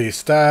come up these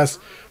stairs,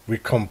 we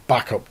come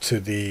back up to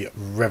the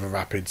river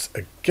rapids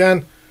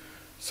again.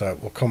 So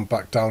we'll come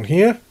back down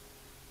here,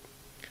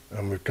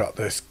 and we've got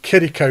this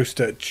kiddie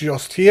coaster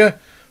just here.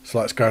 So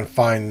let's go and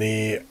find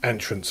the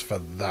entrance for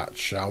that,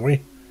 shall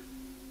we?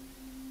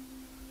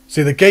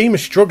 See, the game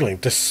is struggling,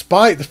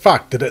 despite the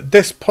fact that at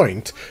this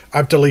point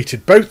I've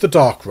deleted both the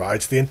dark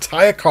rides, the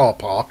entire car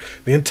park,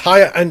 the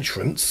entire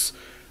entrance,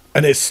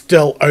 and it's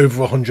still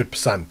over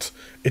 100%.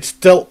 It's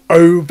still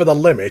over the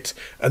limit,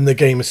 and the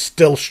game is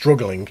still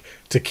struggling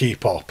to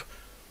keep up.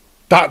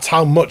 That's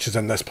how much is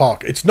in this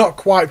park. It's not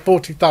quite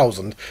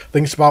 40,000. I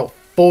think it's about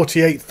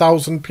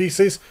 48,000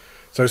 pieces.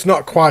 So it's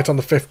not quite on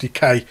the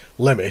 50k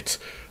limit.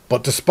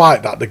 But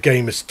despite that, the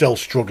game is still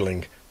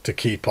struggling to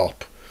keep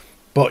up.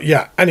 But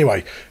yeah,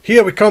 anyway,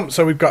 here we come.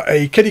 So we've got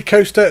a kiddie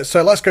coaster.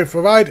 So let's go for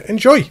a ride.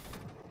 Enjoy.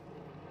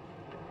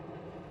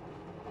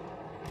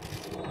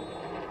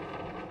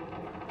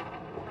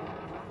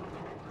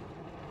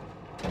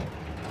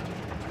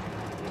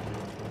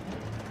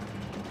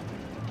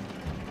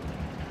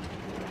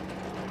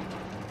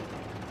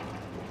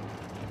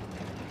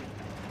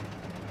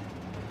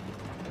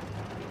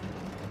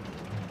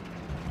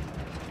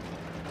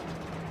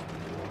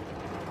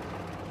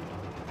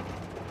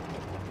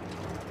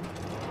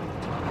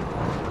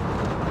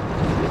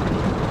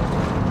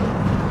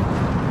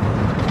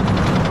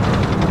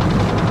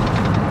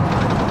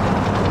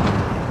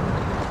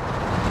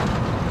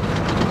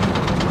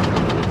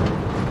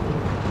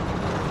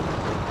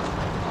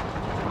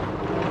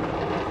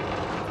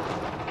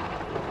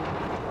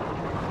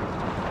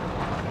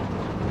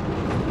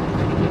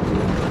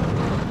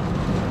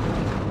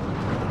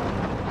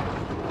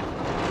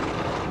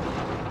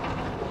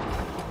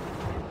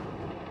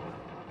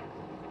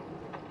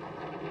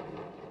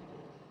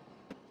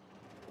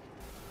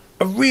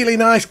 A really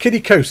nice kiddie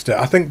coaster.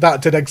 I think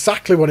that did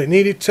exactly what it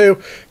needed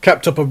to.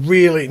 Kept up a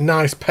really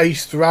nice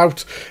pace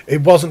throughout. It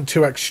wasn't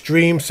too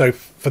extreme, so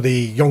for the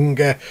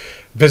younger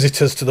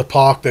visitors to the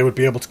park, they would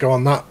be able to go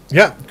on that.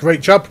 Yeah, great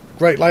job.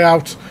 Great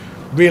layout.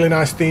 Really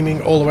nice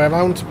theming all the way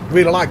around.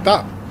 Really like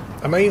that.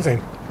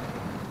 Amazing.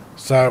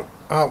 So,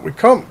 out we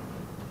come.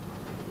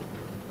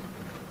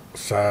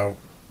 So,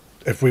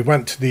 if we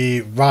went to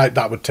the right,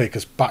 that would take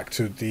us back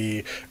to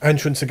the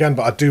entrance again.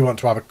 But I do want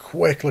to have a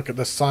quick look at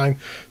this sign.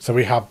 So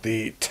we have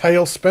the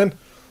tailspin.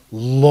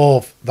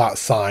 Love that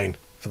sign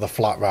for the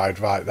flat ride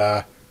right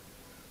there.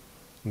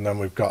 And then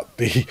we've got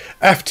the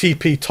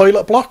FTP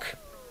toilet block.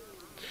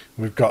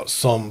 We've got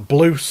some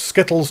blue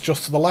Skittles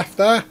just to the left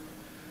there.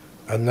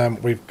 And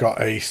then we've got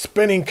a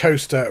spinning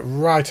coaster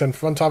right in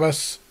front of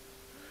us.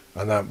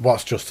 And then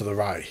what's just to the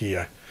right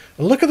here.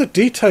 And look at the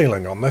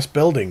detailing on this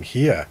building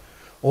here.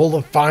 All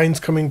the vines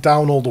coming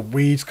down, all the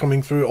weeds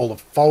coming through, all the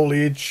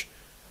foliage.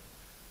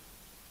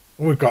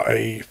 We've got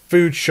a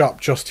food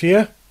shop just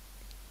here.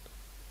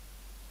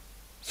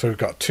 So we've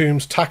got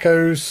Tombs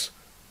Tacos.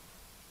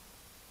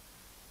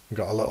 We've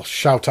got a little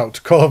shout out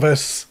to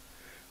Corvus.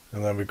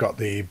 And then we've got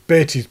the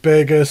Bertie's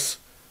Burgers.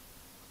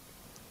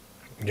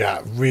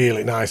 Yeah,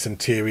 really nice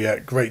interior.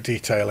 Great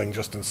detailing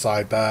just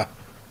inside there.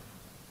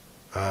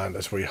 And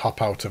as we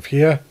hop out of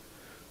here,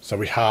 so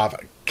we have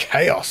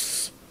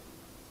Chaos.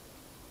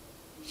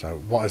 So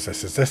what is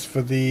this? Is this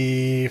for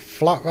the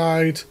flat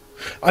ride?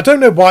 I don't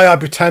know why I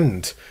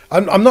pretend.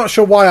 I'm not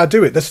sure why I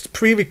do it. This is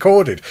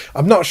pre-recorded.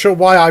 I'm not sure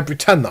why I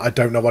pretend that I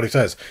don't know what it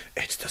is.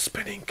 It's the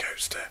spinning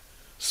coaster.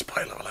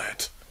 Spoiler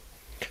alert.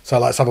 So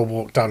let's have a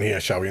walk down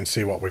here, shall we, and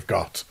see what we've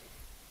got.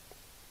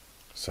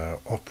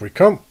 So up we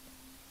come.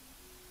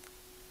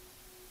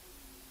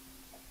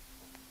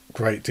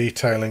 Great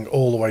detailing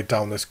all the way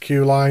down this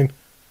queue line.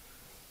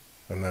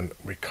 And then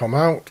we come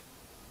out.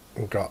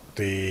 We've got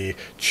the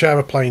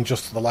Chairplane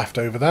just to the left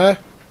over there.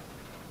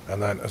 And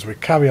then as we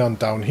carry on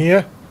down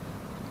here.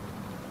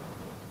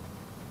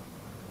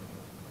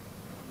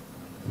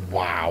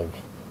 Wow.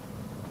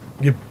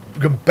 You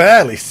can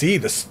barely see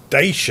the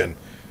station.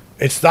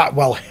 It's that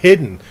well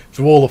hidden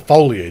through all the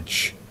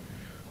foliage.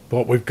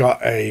 But we've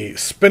got a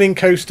spinning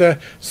coaster.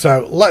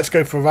 So let's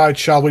go for a ride,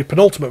 shall we?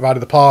 Penultimate ride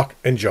of the park.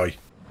 Enjoy.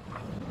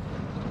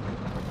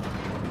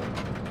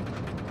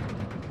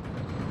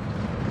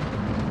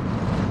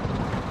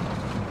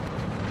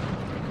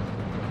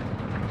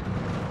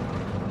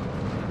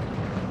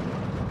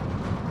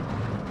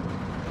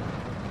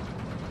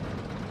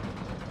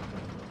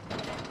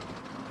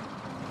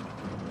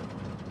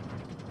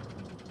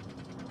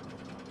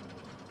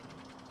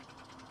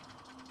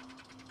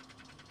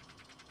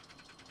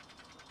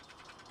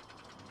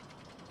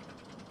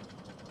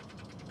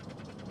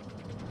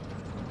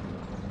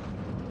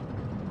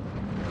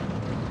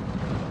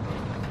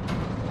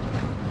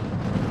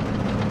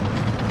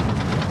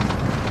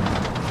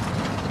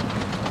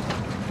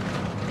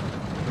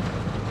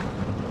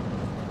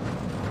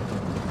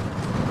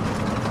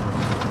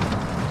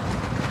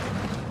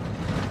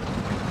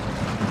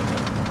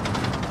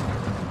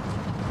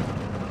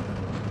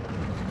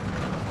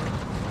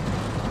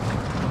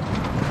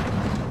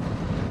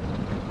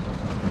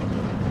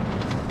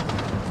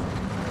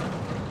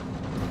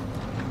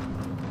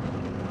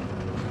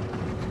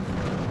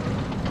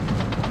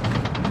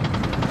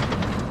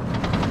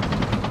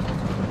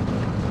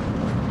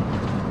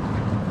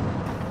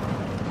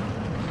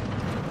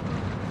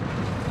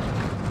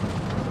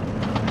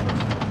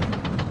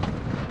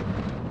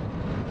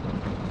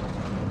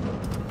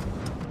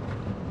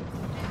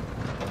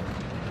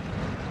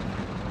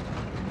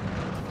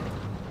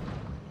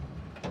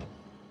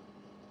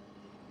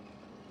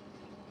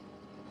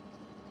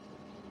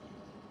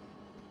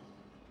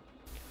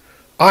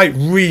 I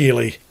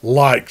really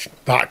liked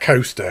that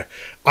coaster.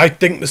 I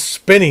think the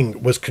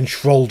spinning was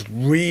controlled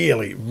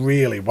really,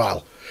 really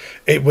well.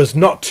 It was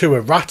not too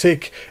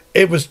erratic.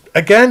 It was,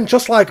 again,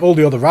 just like all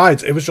the other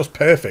rides, it was just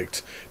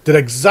perfect. Did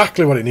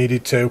exactly what it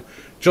needed to.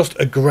 Just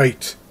a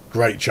great,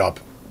 great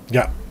job.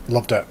 Yeah,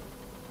 loved it.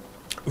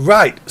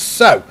 Right,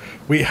 so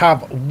we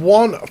have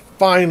one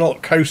final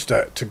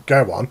coaster to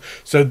go on.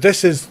 So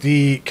this is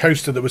the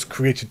coaster that was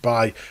created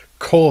by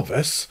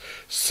CORVUS.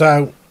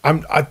 So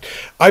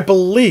I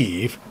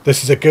believe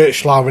this is a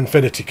Gertschlauer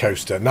Infinity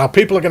coaster. Now,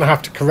 people are going to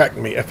have to correct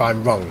me if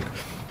I'm wrong,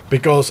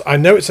 because I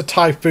know it's a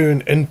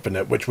Typhoon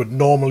Infinite, which would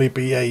normally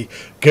be a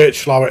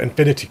Gertschlauer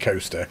Infinity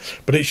coaster,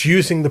 but it's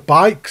using the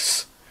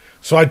bikes,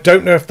 so I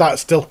don't know if that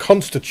still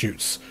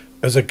constitutes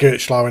as a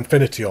Gertschlauer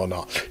Infinity or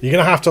not. You're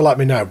going to have to let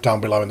me know down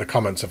below in the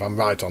comments if I'm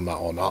right on that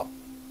or not.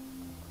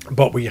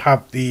 But we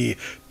have the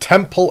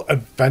Temple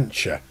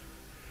Adventure,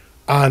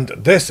 and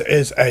this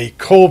is a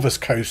Corvus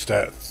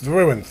coaster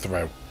through and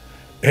through.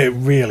 It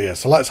really is.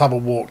 So let's have a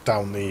walk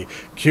down the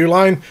queue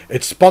line.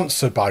 It's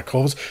sponsored by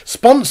Corvus.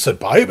 Sponsored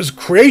by? It was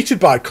created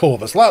by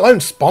Corvus, let alone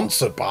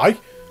sponsored by.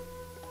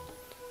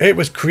 It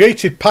was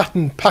created,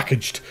 patterned,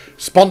 packaged,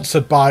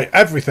 sponsored by,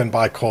 everything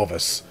by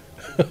Corvus.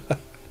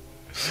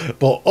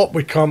 But up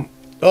we come,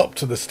 up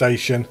to the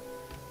station.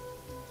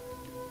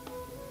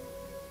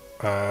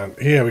 And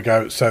here we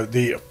go. So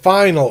the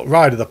final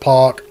ride of the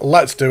park.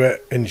 Let's do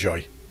it.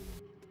 Enjoy.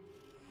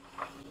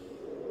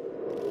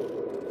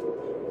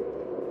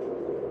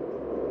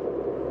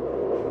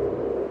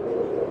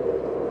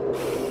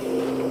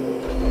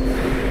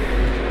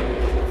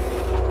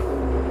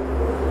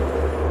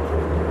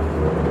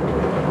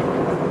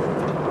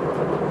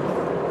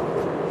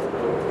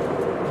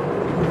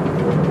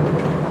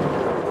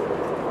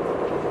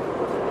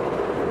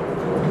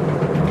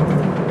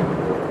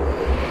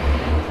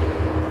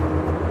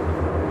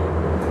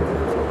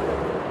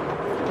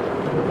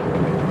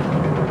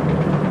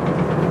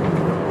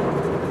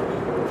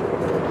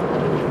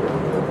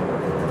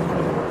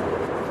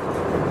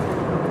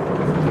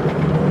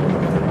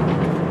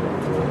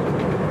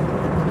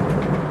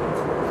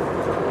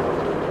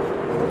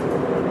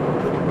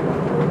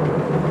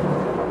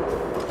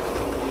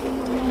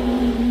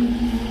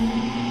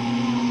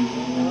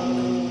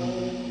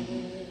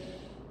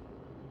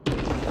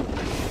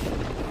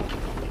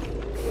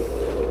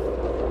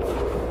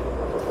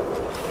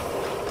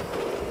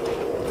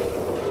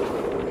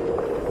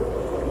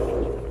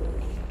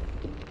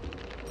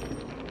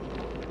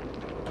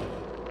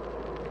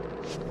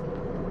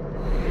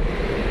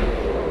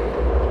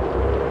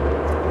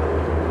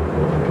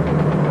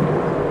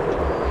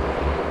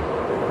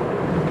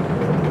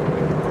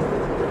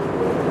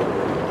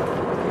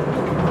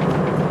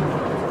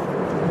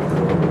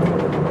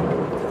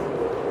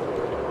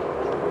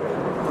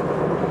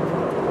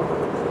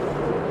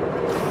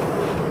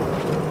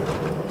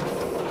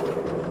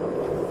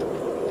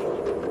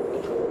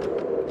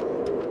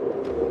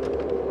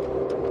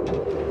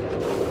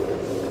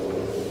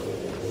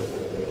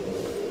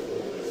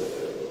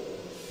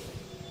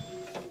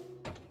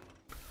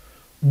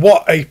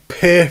 what a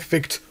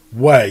perfect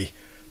way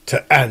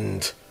to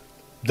end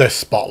this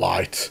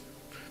spotlight.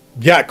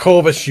 Yeah,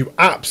 Corvus, you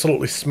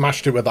absolutely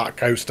smashed it with that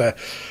coaster.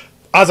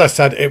 As I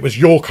said, it was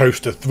your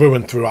coaster through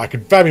and through. I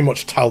could very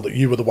much tell that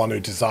you were the one who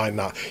designed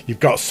that. You've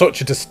got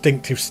such a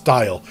distinctive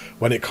style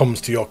when it comes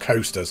to your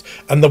coasters.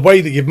 And the way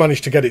that you've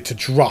managed to get it to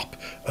drop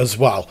as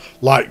well.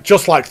 Like,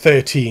 just like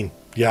 13.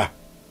 Yeah.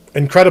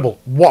 Incredible.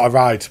 What a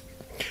ride.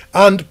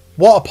 And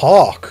what a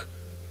park.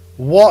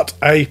 What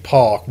a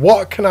park.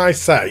 What can I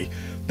say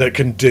that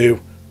can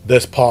do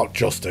this park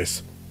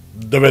justice?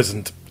 There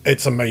isn't.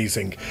 It's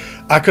amazing.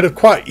 I could have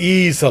quite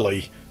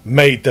easily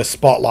made this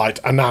spotlight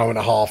an hour and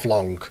a half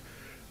long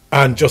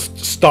and just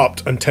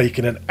stopped and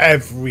taken in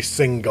every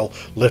single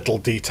little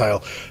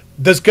detail.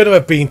 There's going to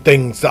have been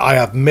things that I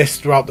have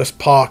missed throughout this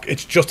park.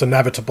 It's just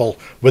inevitable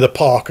with a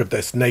park of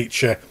this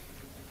nature.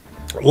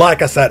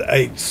 Like I said,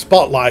 a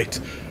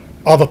spotlight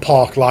of a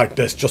park like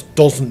this just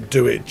doesn't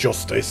do it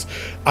justice.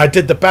 I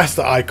did the best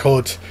that I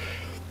could.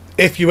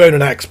 If you own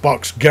an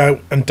Xbox,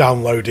 go and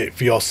download it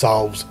for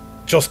yourselves.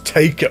 Just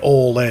take it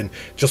all in.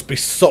 Just be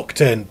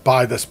sucked in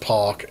by this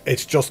park.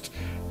 It's just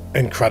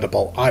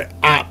incredible. I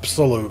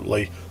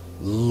absolutely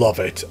love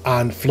it.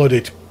 And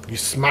Flooded, you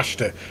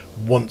smashed it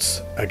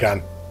once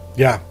again.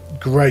 Yeah,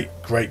 great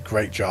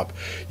job.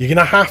 You're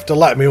gonna have to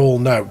let me all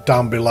know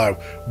down below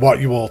what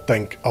you all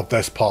think of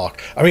this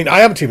park. I mean, I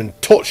haven't even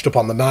touched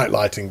upon the night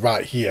lighting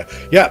right here.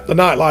 Yeah, the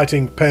night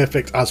lighting,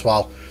 perfect as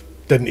well.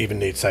 Didn't even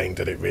need saying,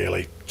 did it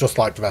really? Just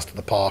like the rest of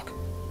the park,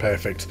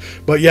 perfect.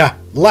 But yeah,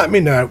 let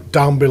me know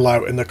down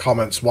below in the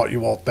comments what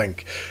you all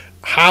think.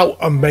 How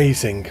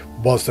amazing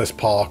was this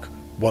park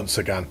once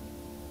again?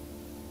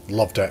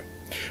 Loved it.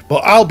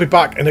 But I'll be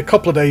back in a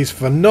couple of days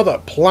for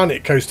another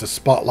Planet Coaster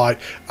Spotlight.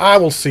 I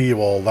will see you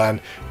all then.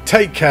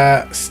 Take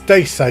care,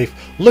 stay safe,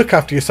 look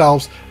after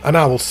yourselves, and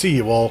I will see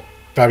you all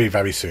very,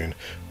 very soon.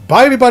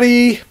 Bye,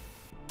 everybody!